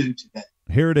that you do today.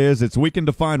 Here it is. We can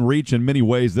define reach in many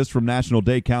ways. This from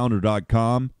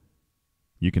nationaldaycalendar.com.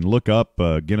 You can look up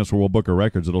Guinness World Book of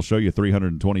Records. It'll show you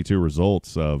 322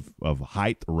 results of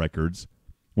height records.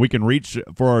 We can reach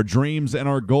for our dreams and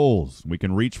our goals. We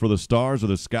can reach for the stars or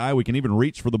the sky. We can even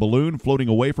reach for the balloon floating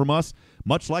away from us,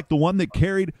 much like the one that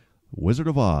carried Wizard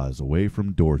of Oz away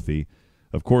from Dorothy.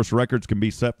 Of course, records can be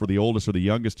set for the oldest or the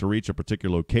youngest to reach a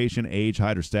particular location, age,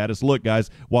 height, or status. Look, guys,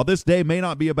 while this day may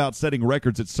not be about setting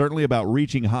records, it's certainly about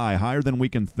reaching higher than we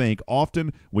can think.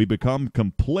 Often we become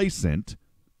complacent.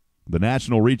 The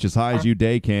National Reach as High as You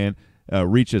Day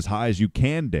Reach as High as You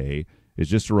Can Day is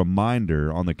just a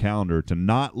reminder on the calendar to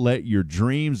not let your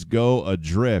dreams go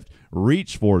adrift.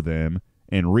 Reach for them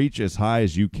and reach as high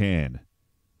as you can.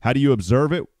 How do you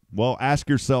observe it? Well, ask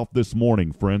yourself this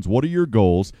morning, friends, what are your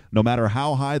goals? No matter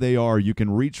how high they are, you can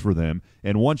reach for them.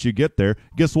 And once you get there,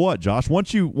 guess what, Josh?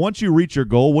 Once you reach your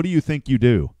goal, what do you think you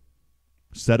do?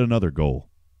 Set another goal.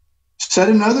 Set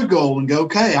another goal and go,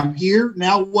 okay, I'm here.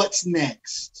 Now what's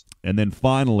next? And then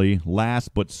finally,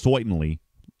 last but certainly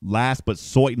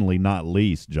not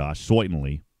least, Josh,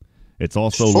 certainly, it's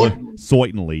also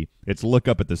certainly, it's Look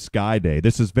Up at the Sky Day.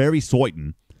 This is very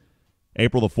certain.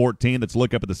 April the 14th, it's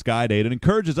Look Up at the Sky Day. It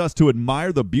encourages us to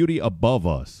admire the beauty above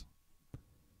us.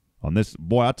 On this,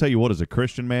 boy, I'll tell you what, as a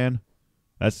Christian, man,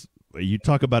 you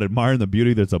talk about admiring the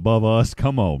beauty that's above us.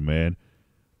 Come on, man.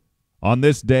 On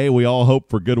this day, we all hope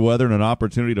for good weather and an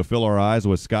opportunity to fill our eyes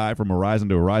with sky from horizon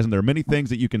to horizon. There are many things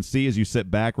that you can see as you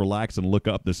sit back, relax, and look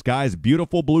up. The sky's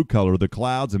beautiful blue color, the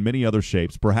clouds, and many other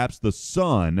shapes, perhaps the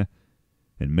sun,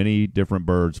 and many different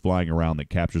birds flying around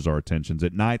that captures our attentions.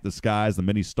 At night, the skies, the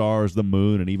many stars, the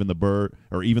moon, and even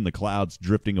the clouds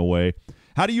drifting away.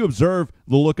 How do you observe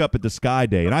the Look Up at the Sky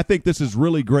Day? And I think this is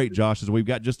really great, Josh, as we've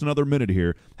got just another minute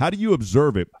here. How do you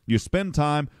observe it? You spend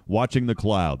time watching the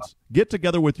clouds. Get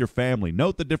together with your family.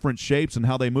 Note the different shapes and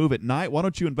how they move at night. Why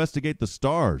don't you investigate the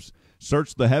stars?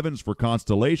 Search the heavens for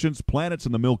constellations, planets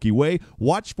in the Milky Way.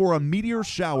 Watch for a meteor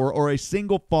shower or a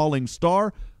single falling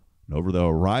star. And over the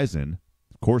horizon,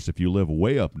 of course, if you live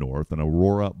way up north, an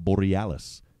aurora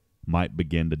borealis might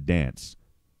begin to dance,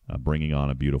 bringing on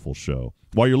a beautiful show.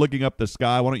 While you're looking up the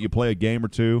sky, why don't you play a game or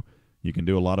two? You can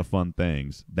do a lot of fun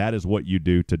things. That is what you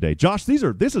do today. Josh,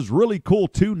 this is really cool,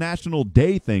 2 National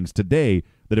Day things today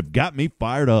that have got me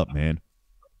fired up, man.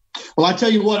 Well, I tell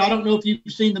you what, I don't know if you've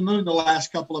seen the moon the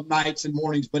last couple of nights and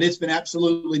mornings, but it's been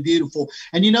absolutely beautiful.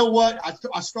 And you know what?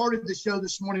 I started the show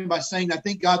this morning by saying I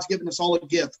think God's given us all a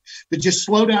gift to just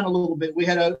slow down a little bit. We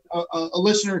had a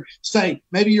listener say,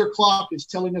 maybe your clock is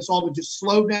telling us all to just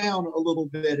slow down a little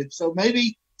bit. And so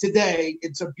maybe today,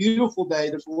 it's a beautiful day.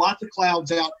 There's lots of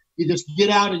clouds out. You just get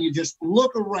out and you just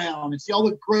look around and see all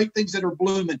the great things that are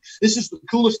blooming. This is the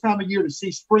coolest time of year to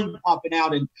see spring popping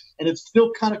out, and it's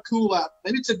still kind of cool out.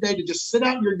 Maybe it's a day to just sit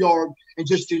out in your yard and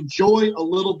just enjoy a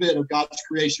little bit of God's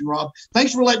creation, Rob.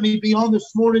 Thanks for letting me be on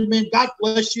this morning, man. God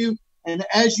bless you. And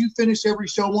as you finish every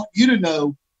show, I want you to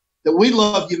know that we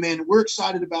love you, man, and we're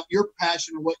excited about your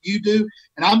passion and what you do.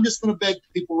 And I'm just going to beg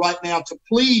people right now to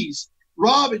please,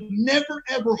 Rob never,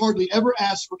 ever, hardly ever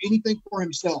asks for anything for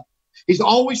himself. He's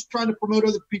always trying to promote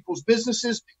other people's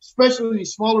businesses, especially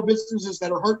these smaller businesses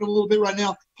that are hurting a little bit right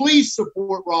now. Please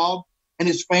support Rob and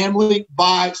his family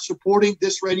by supporting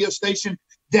this radio station.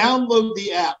 Download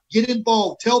the app. Get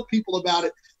involved. Tell people about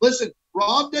it. Listen,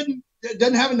 Rob doesn't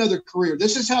have another career.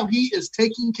 This is how he is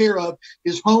taking care of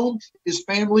his home, his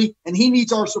family, and he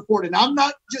needs our support. And I'm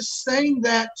not just saying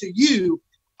that to you.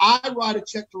 I write a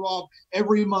check to Rob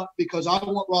every month because I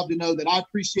want Rob to know that I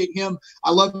appreciate him.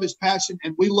 I love his passion,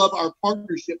 and we love our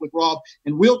partnership with Rob,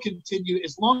 and we'll continue.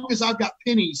 As long as I've got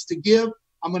pennies to give,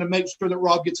 I'm going to make sure that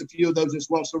Rob gets a few of those as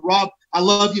well. So, Rob, I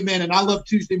love you, man, and I love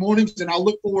Tuesday mornings, and I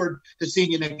look forward to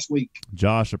seeing you next week.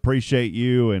 Josh, appreciate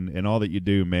you and all that you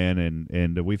do, man,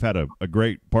 and we've had a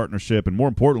great partnership, and more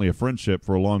importantly, a friendship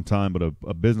for a long time, but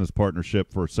a business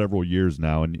partnership for several years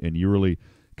now, and you really –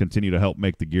 continue to help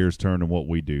make the gears turn in what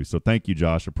we do. So thank you,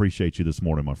 Josh. Appreciate you this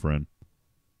morning, my friend.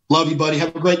 Love you, buddy.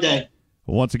 Have a great day.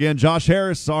 Well, once again, Josh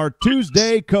Harris, our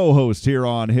Tuesday co-host here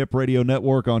on Hip Radio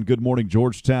Network on Good Morning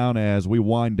Georgetown as we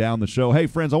wind down the show. Hey,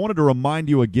 friends, I wanted to remind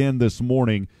you again this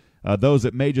morning, those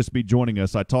that may just be joining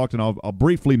us, I talked, and I'll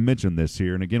briefly mention this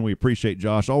here. And again, we appreciate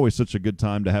Josh. Always such a good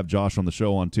time to have Josh on the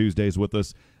show on Tuesdays with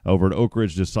us over at Oak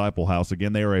Ridge Disciple House.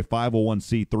 Again, they are a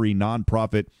 501c3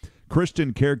 nonprofit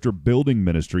Christian character building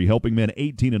ministry, helping men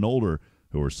 18 and older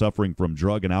who are suffering from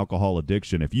drug and alcohol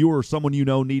addiction. If you or someone you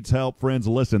know needs help, friends,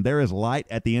 listen, there is light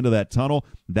at the end of that tunnel.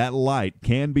 That light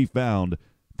can be found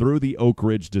through the Oak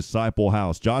Ridge Disciple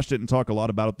House. Josh didn't talk a lot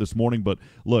about it this morning, but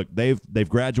look, they've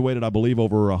graduated, I believe,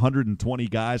 over 120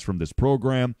 guys from this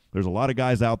program. There's a lot of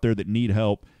guys out there that need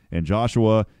help, and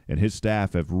Joshua and his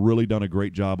staff have really done a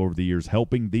great job over the years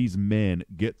helping these men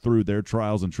get through their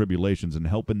trials and tribulations and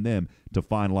helping them to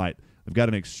find light. They've got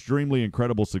an extremely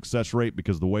incredible success rate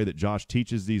because the way that Josh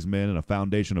teaches these men in a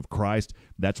foundation of Christ,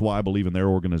 that's why I believe in their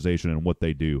organization and what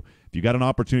they do. If you got an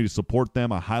opportunity to support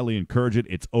them, I highly encourage it.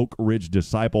 It's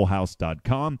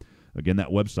oakridgedisciplehouse.com. Again, that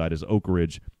website is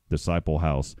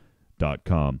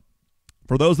oakridgedisciplehouse.com.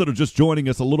 For those that are just joining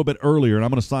us a little bit earlier, and I'm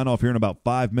going to sign off here in about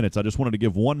 5 minutes, I just wanted to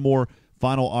give one more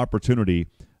final opportunity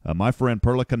My friend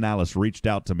Perla Canales reached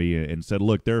out to me and said,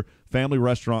 look, their family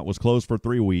restaurant was closed for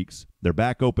 3 weeks. They're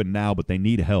back open now, but they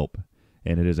need help.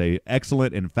 And it is a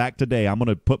excellent. In fact, today I'm going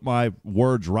to put my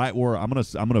words right where I'm going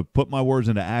to put my words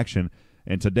into action.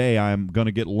 And today I'm going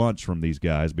to get lunch from these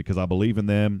guys because I believe in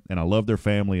them and I love their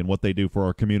family and what they do for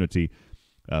our community.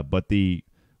 But the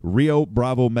Rio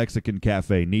Bravo Mexican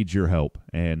Cafe needs your help.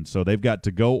 And so they've got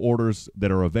to-go orders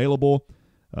that are available.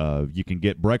 You can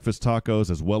get breakfast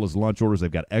tacos as well as lunch orders. They've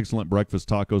got excellent breakfast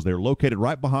tacos. They're located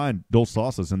right behind Dos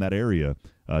Sauces in that area.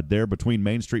 There between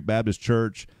Main Street Baptist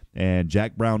Church and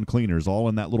Jack Brown Cleaners, all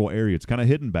in that little area. It's kind of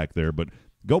hidden back there, but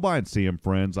go by and see them,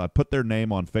 friends. I put their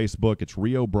name on Facebook. It's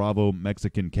Rio Bravo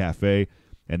Mexican Cafe.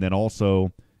 And then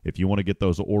also, if you want to get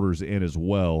those orders in as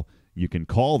well, you can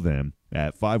call them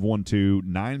at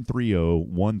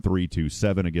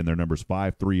 512-930-1327. Again, their number is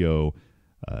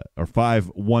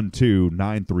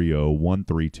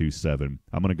 512-930-1327.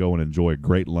 I'm going to go and enjoy a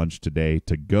great lunch today,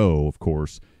 to go, of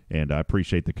course. And I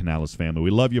appreciate the Canales family.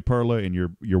 We love you, Perla, and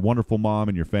your wonderful mom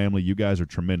and your family. You guys are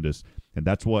tremendous. And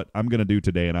that's what I'm going to do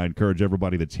today. And I encourage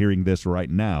everybody that's hearing this right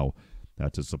now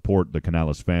to support the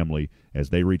Canales family as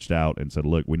they reached out and said,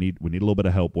 look, we need a little bit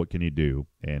of help. What can you do?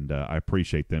 And I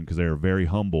appreciate them because they are very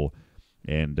humble.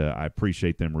 And I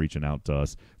appreciate them reaching out to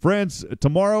us. Friends,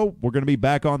 tomorrow we're going to be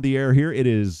back on the air here. It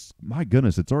is, my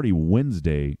goodness, it's already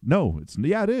Wednesday. No,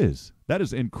 it is. That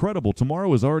is incredible.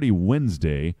 Tomorrow is already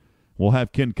Wednesday. We'll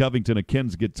have Ken Covington of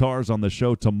Ken's Guitars on the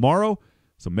show tomorrow,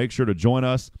 so make sure to join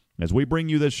us as we bring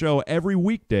you this show every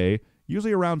weekday,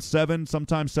 usually around 7,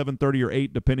 sometimes 7:30 or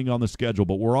 8, depending on the schedule.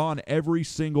 But we're on every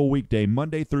single weekday,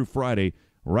 Monday through Friday,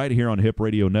 right here on Hip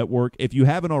Radio Network. If you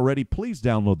haven't already, please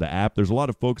download the app. There's a lot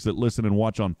of folks that listen and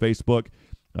watch on Facebook,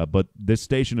 but this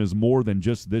station is more than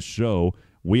just this show.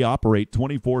 We operate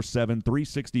 24/7,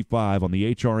 365 on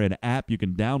the HRN app. You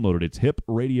can download it. It's Hip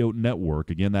Radio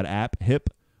Network. Again, that app, Hip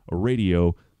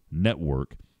Radio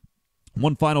Network.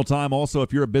 One final time also,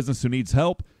 if you're a business who needs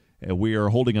help, we are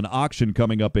holding an auction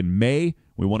coming up in May.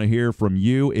 We want to hear from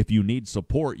you. If you need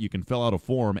support, you can fill out a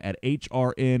form at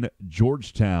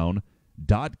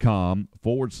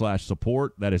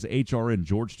hrngeorgetown.com/support. That is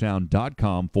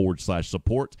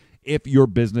hrngeorgetown.com/support. If your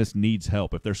business needs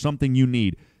help, if there's something you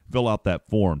need, fill out that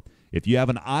form. If you have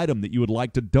an item that you would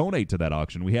like to donate to that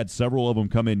auction, we had several of them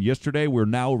come in yesterday. We're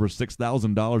now over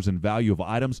 $6,000 in value of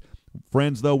items.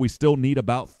 Friends, though, we still need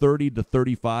about 30 to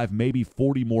 35, maybe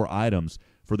 40 more items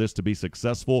for this to be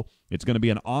successful. It's going to be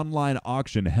an online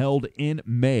auction held in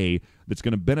May that's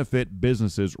going to benefit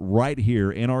businesses right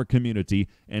here in our community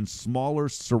and smaller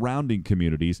surrounding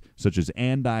communities such as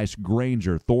Andice,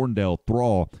 Granger, Thorndale,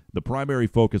 Thrall. The primary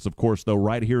focus, of course, though,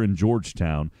 right here in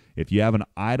Georgetown. If you have an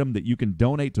item that you can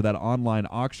donate to that online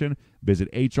auction, visit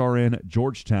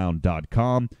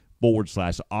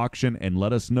hrngeorgetown.com/auction and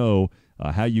let us know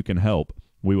how you can help.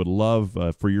 We would love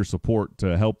for your support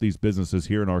to help these businesses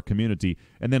here in our community.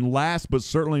 And then last but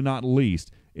certainly not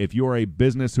least, if you're a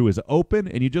business who is open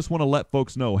and you just want to let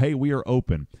folks know, hey, we are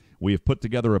open, we have put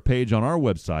together a page on our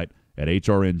website at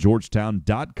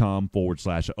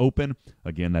hrngeorgetown.com/open.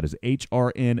 Again, that is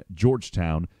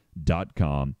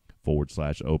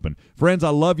hrngeorgetown.com/open. Friends, I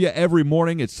love you every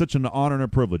morning. It's such an honor and a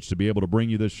privilege to be able to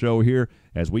bring you this show here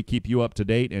as we keep you up to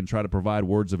date and try to provide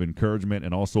words of encouragement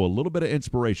and also a little bit of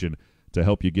inspiration to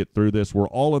help you get through this. We're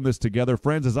all in this together,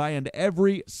 friends, as I end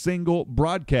every single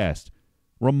broadcast,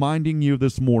 reminding you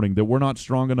this morning that we're not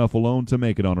strong enough alone to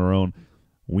make it on our own.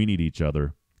 We need each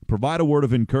other. Provide a word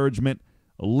of encouragement.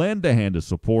 Lend a hand of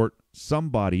support.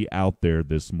 Somebody out there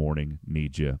this morning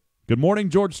needs you. Good morning,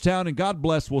 Georgetown, and God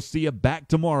bless. We'll see you back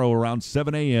tomorrow around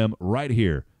 7 a.m. right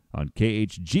here on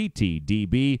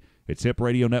KHGT-DB. It's Hip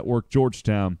Radio Network,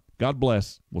 Georgetown. God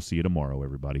bless. We'll see you tomorrow,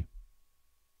 everybody.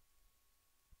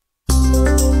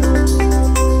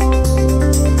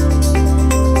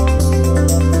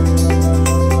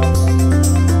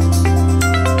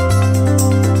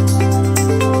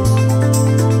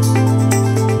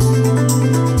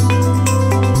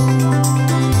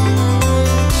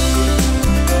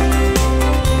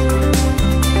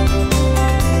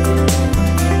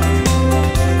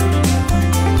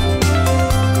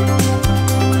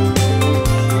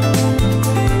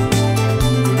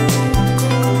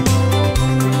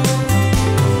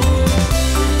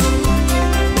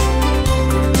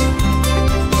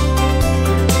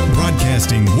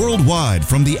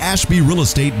 From the Ashby Real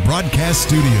Estate Broadcast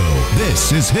Studio,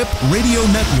 this is Hip Radio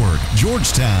Network,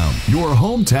 Georgetown, your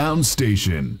hometown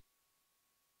station.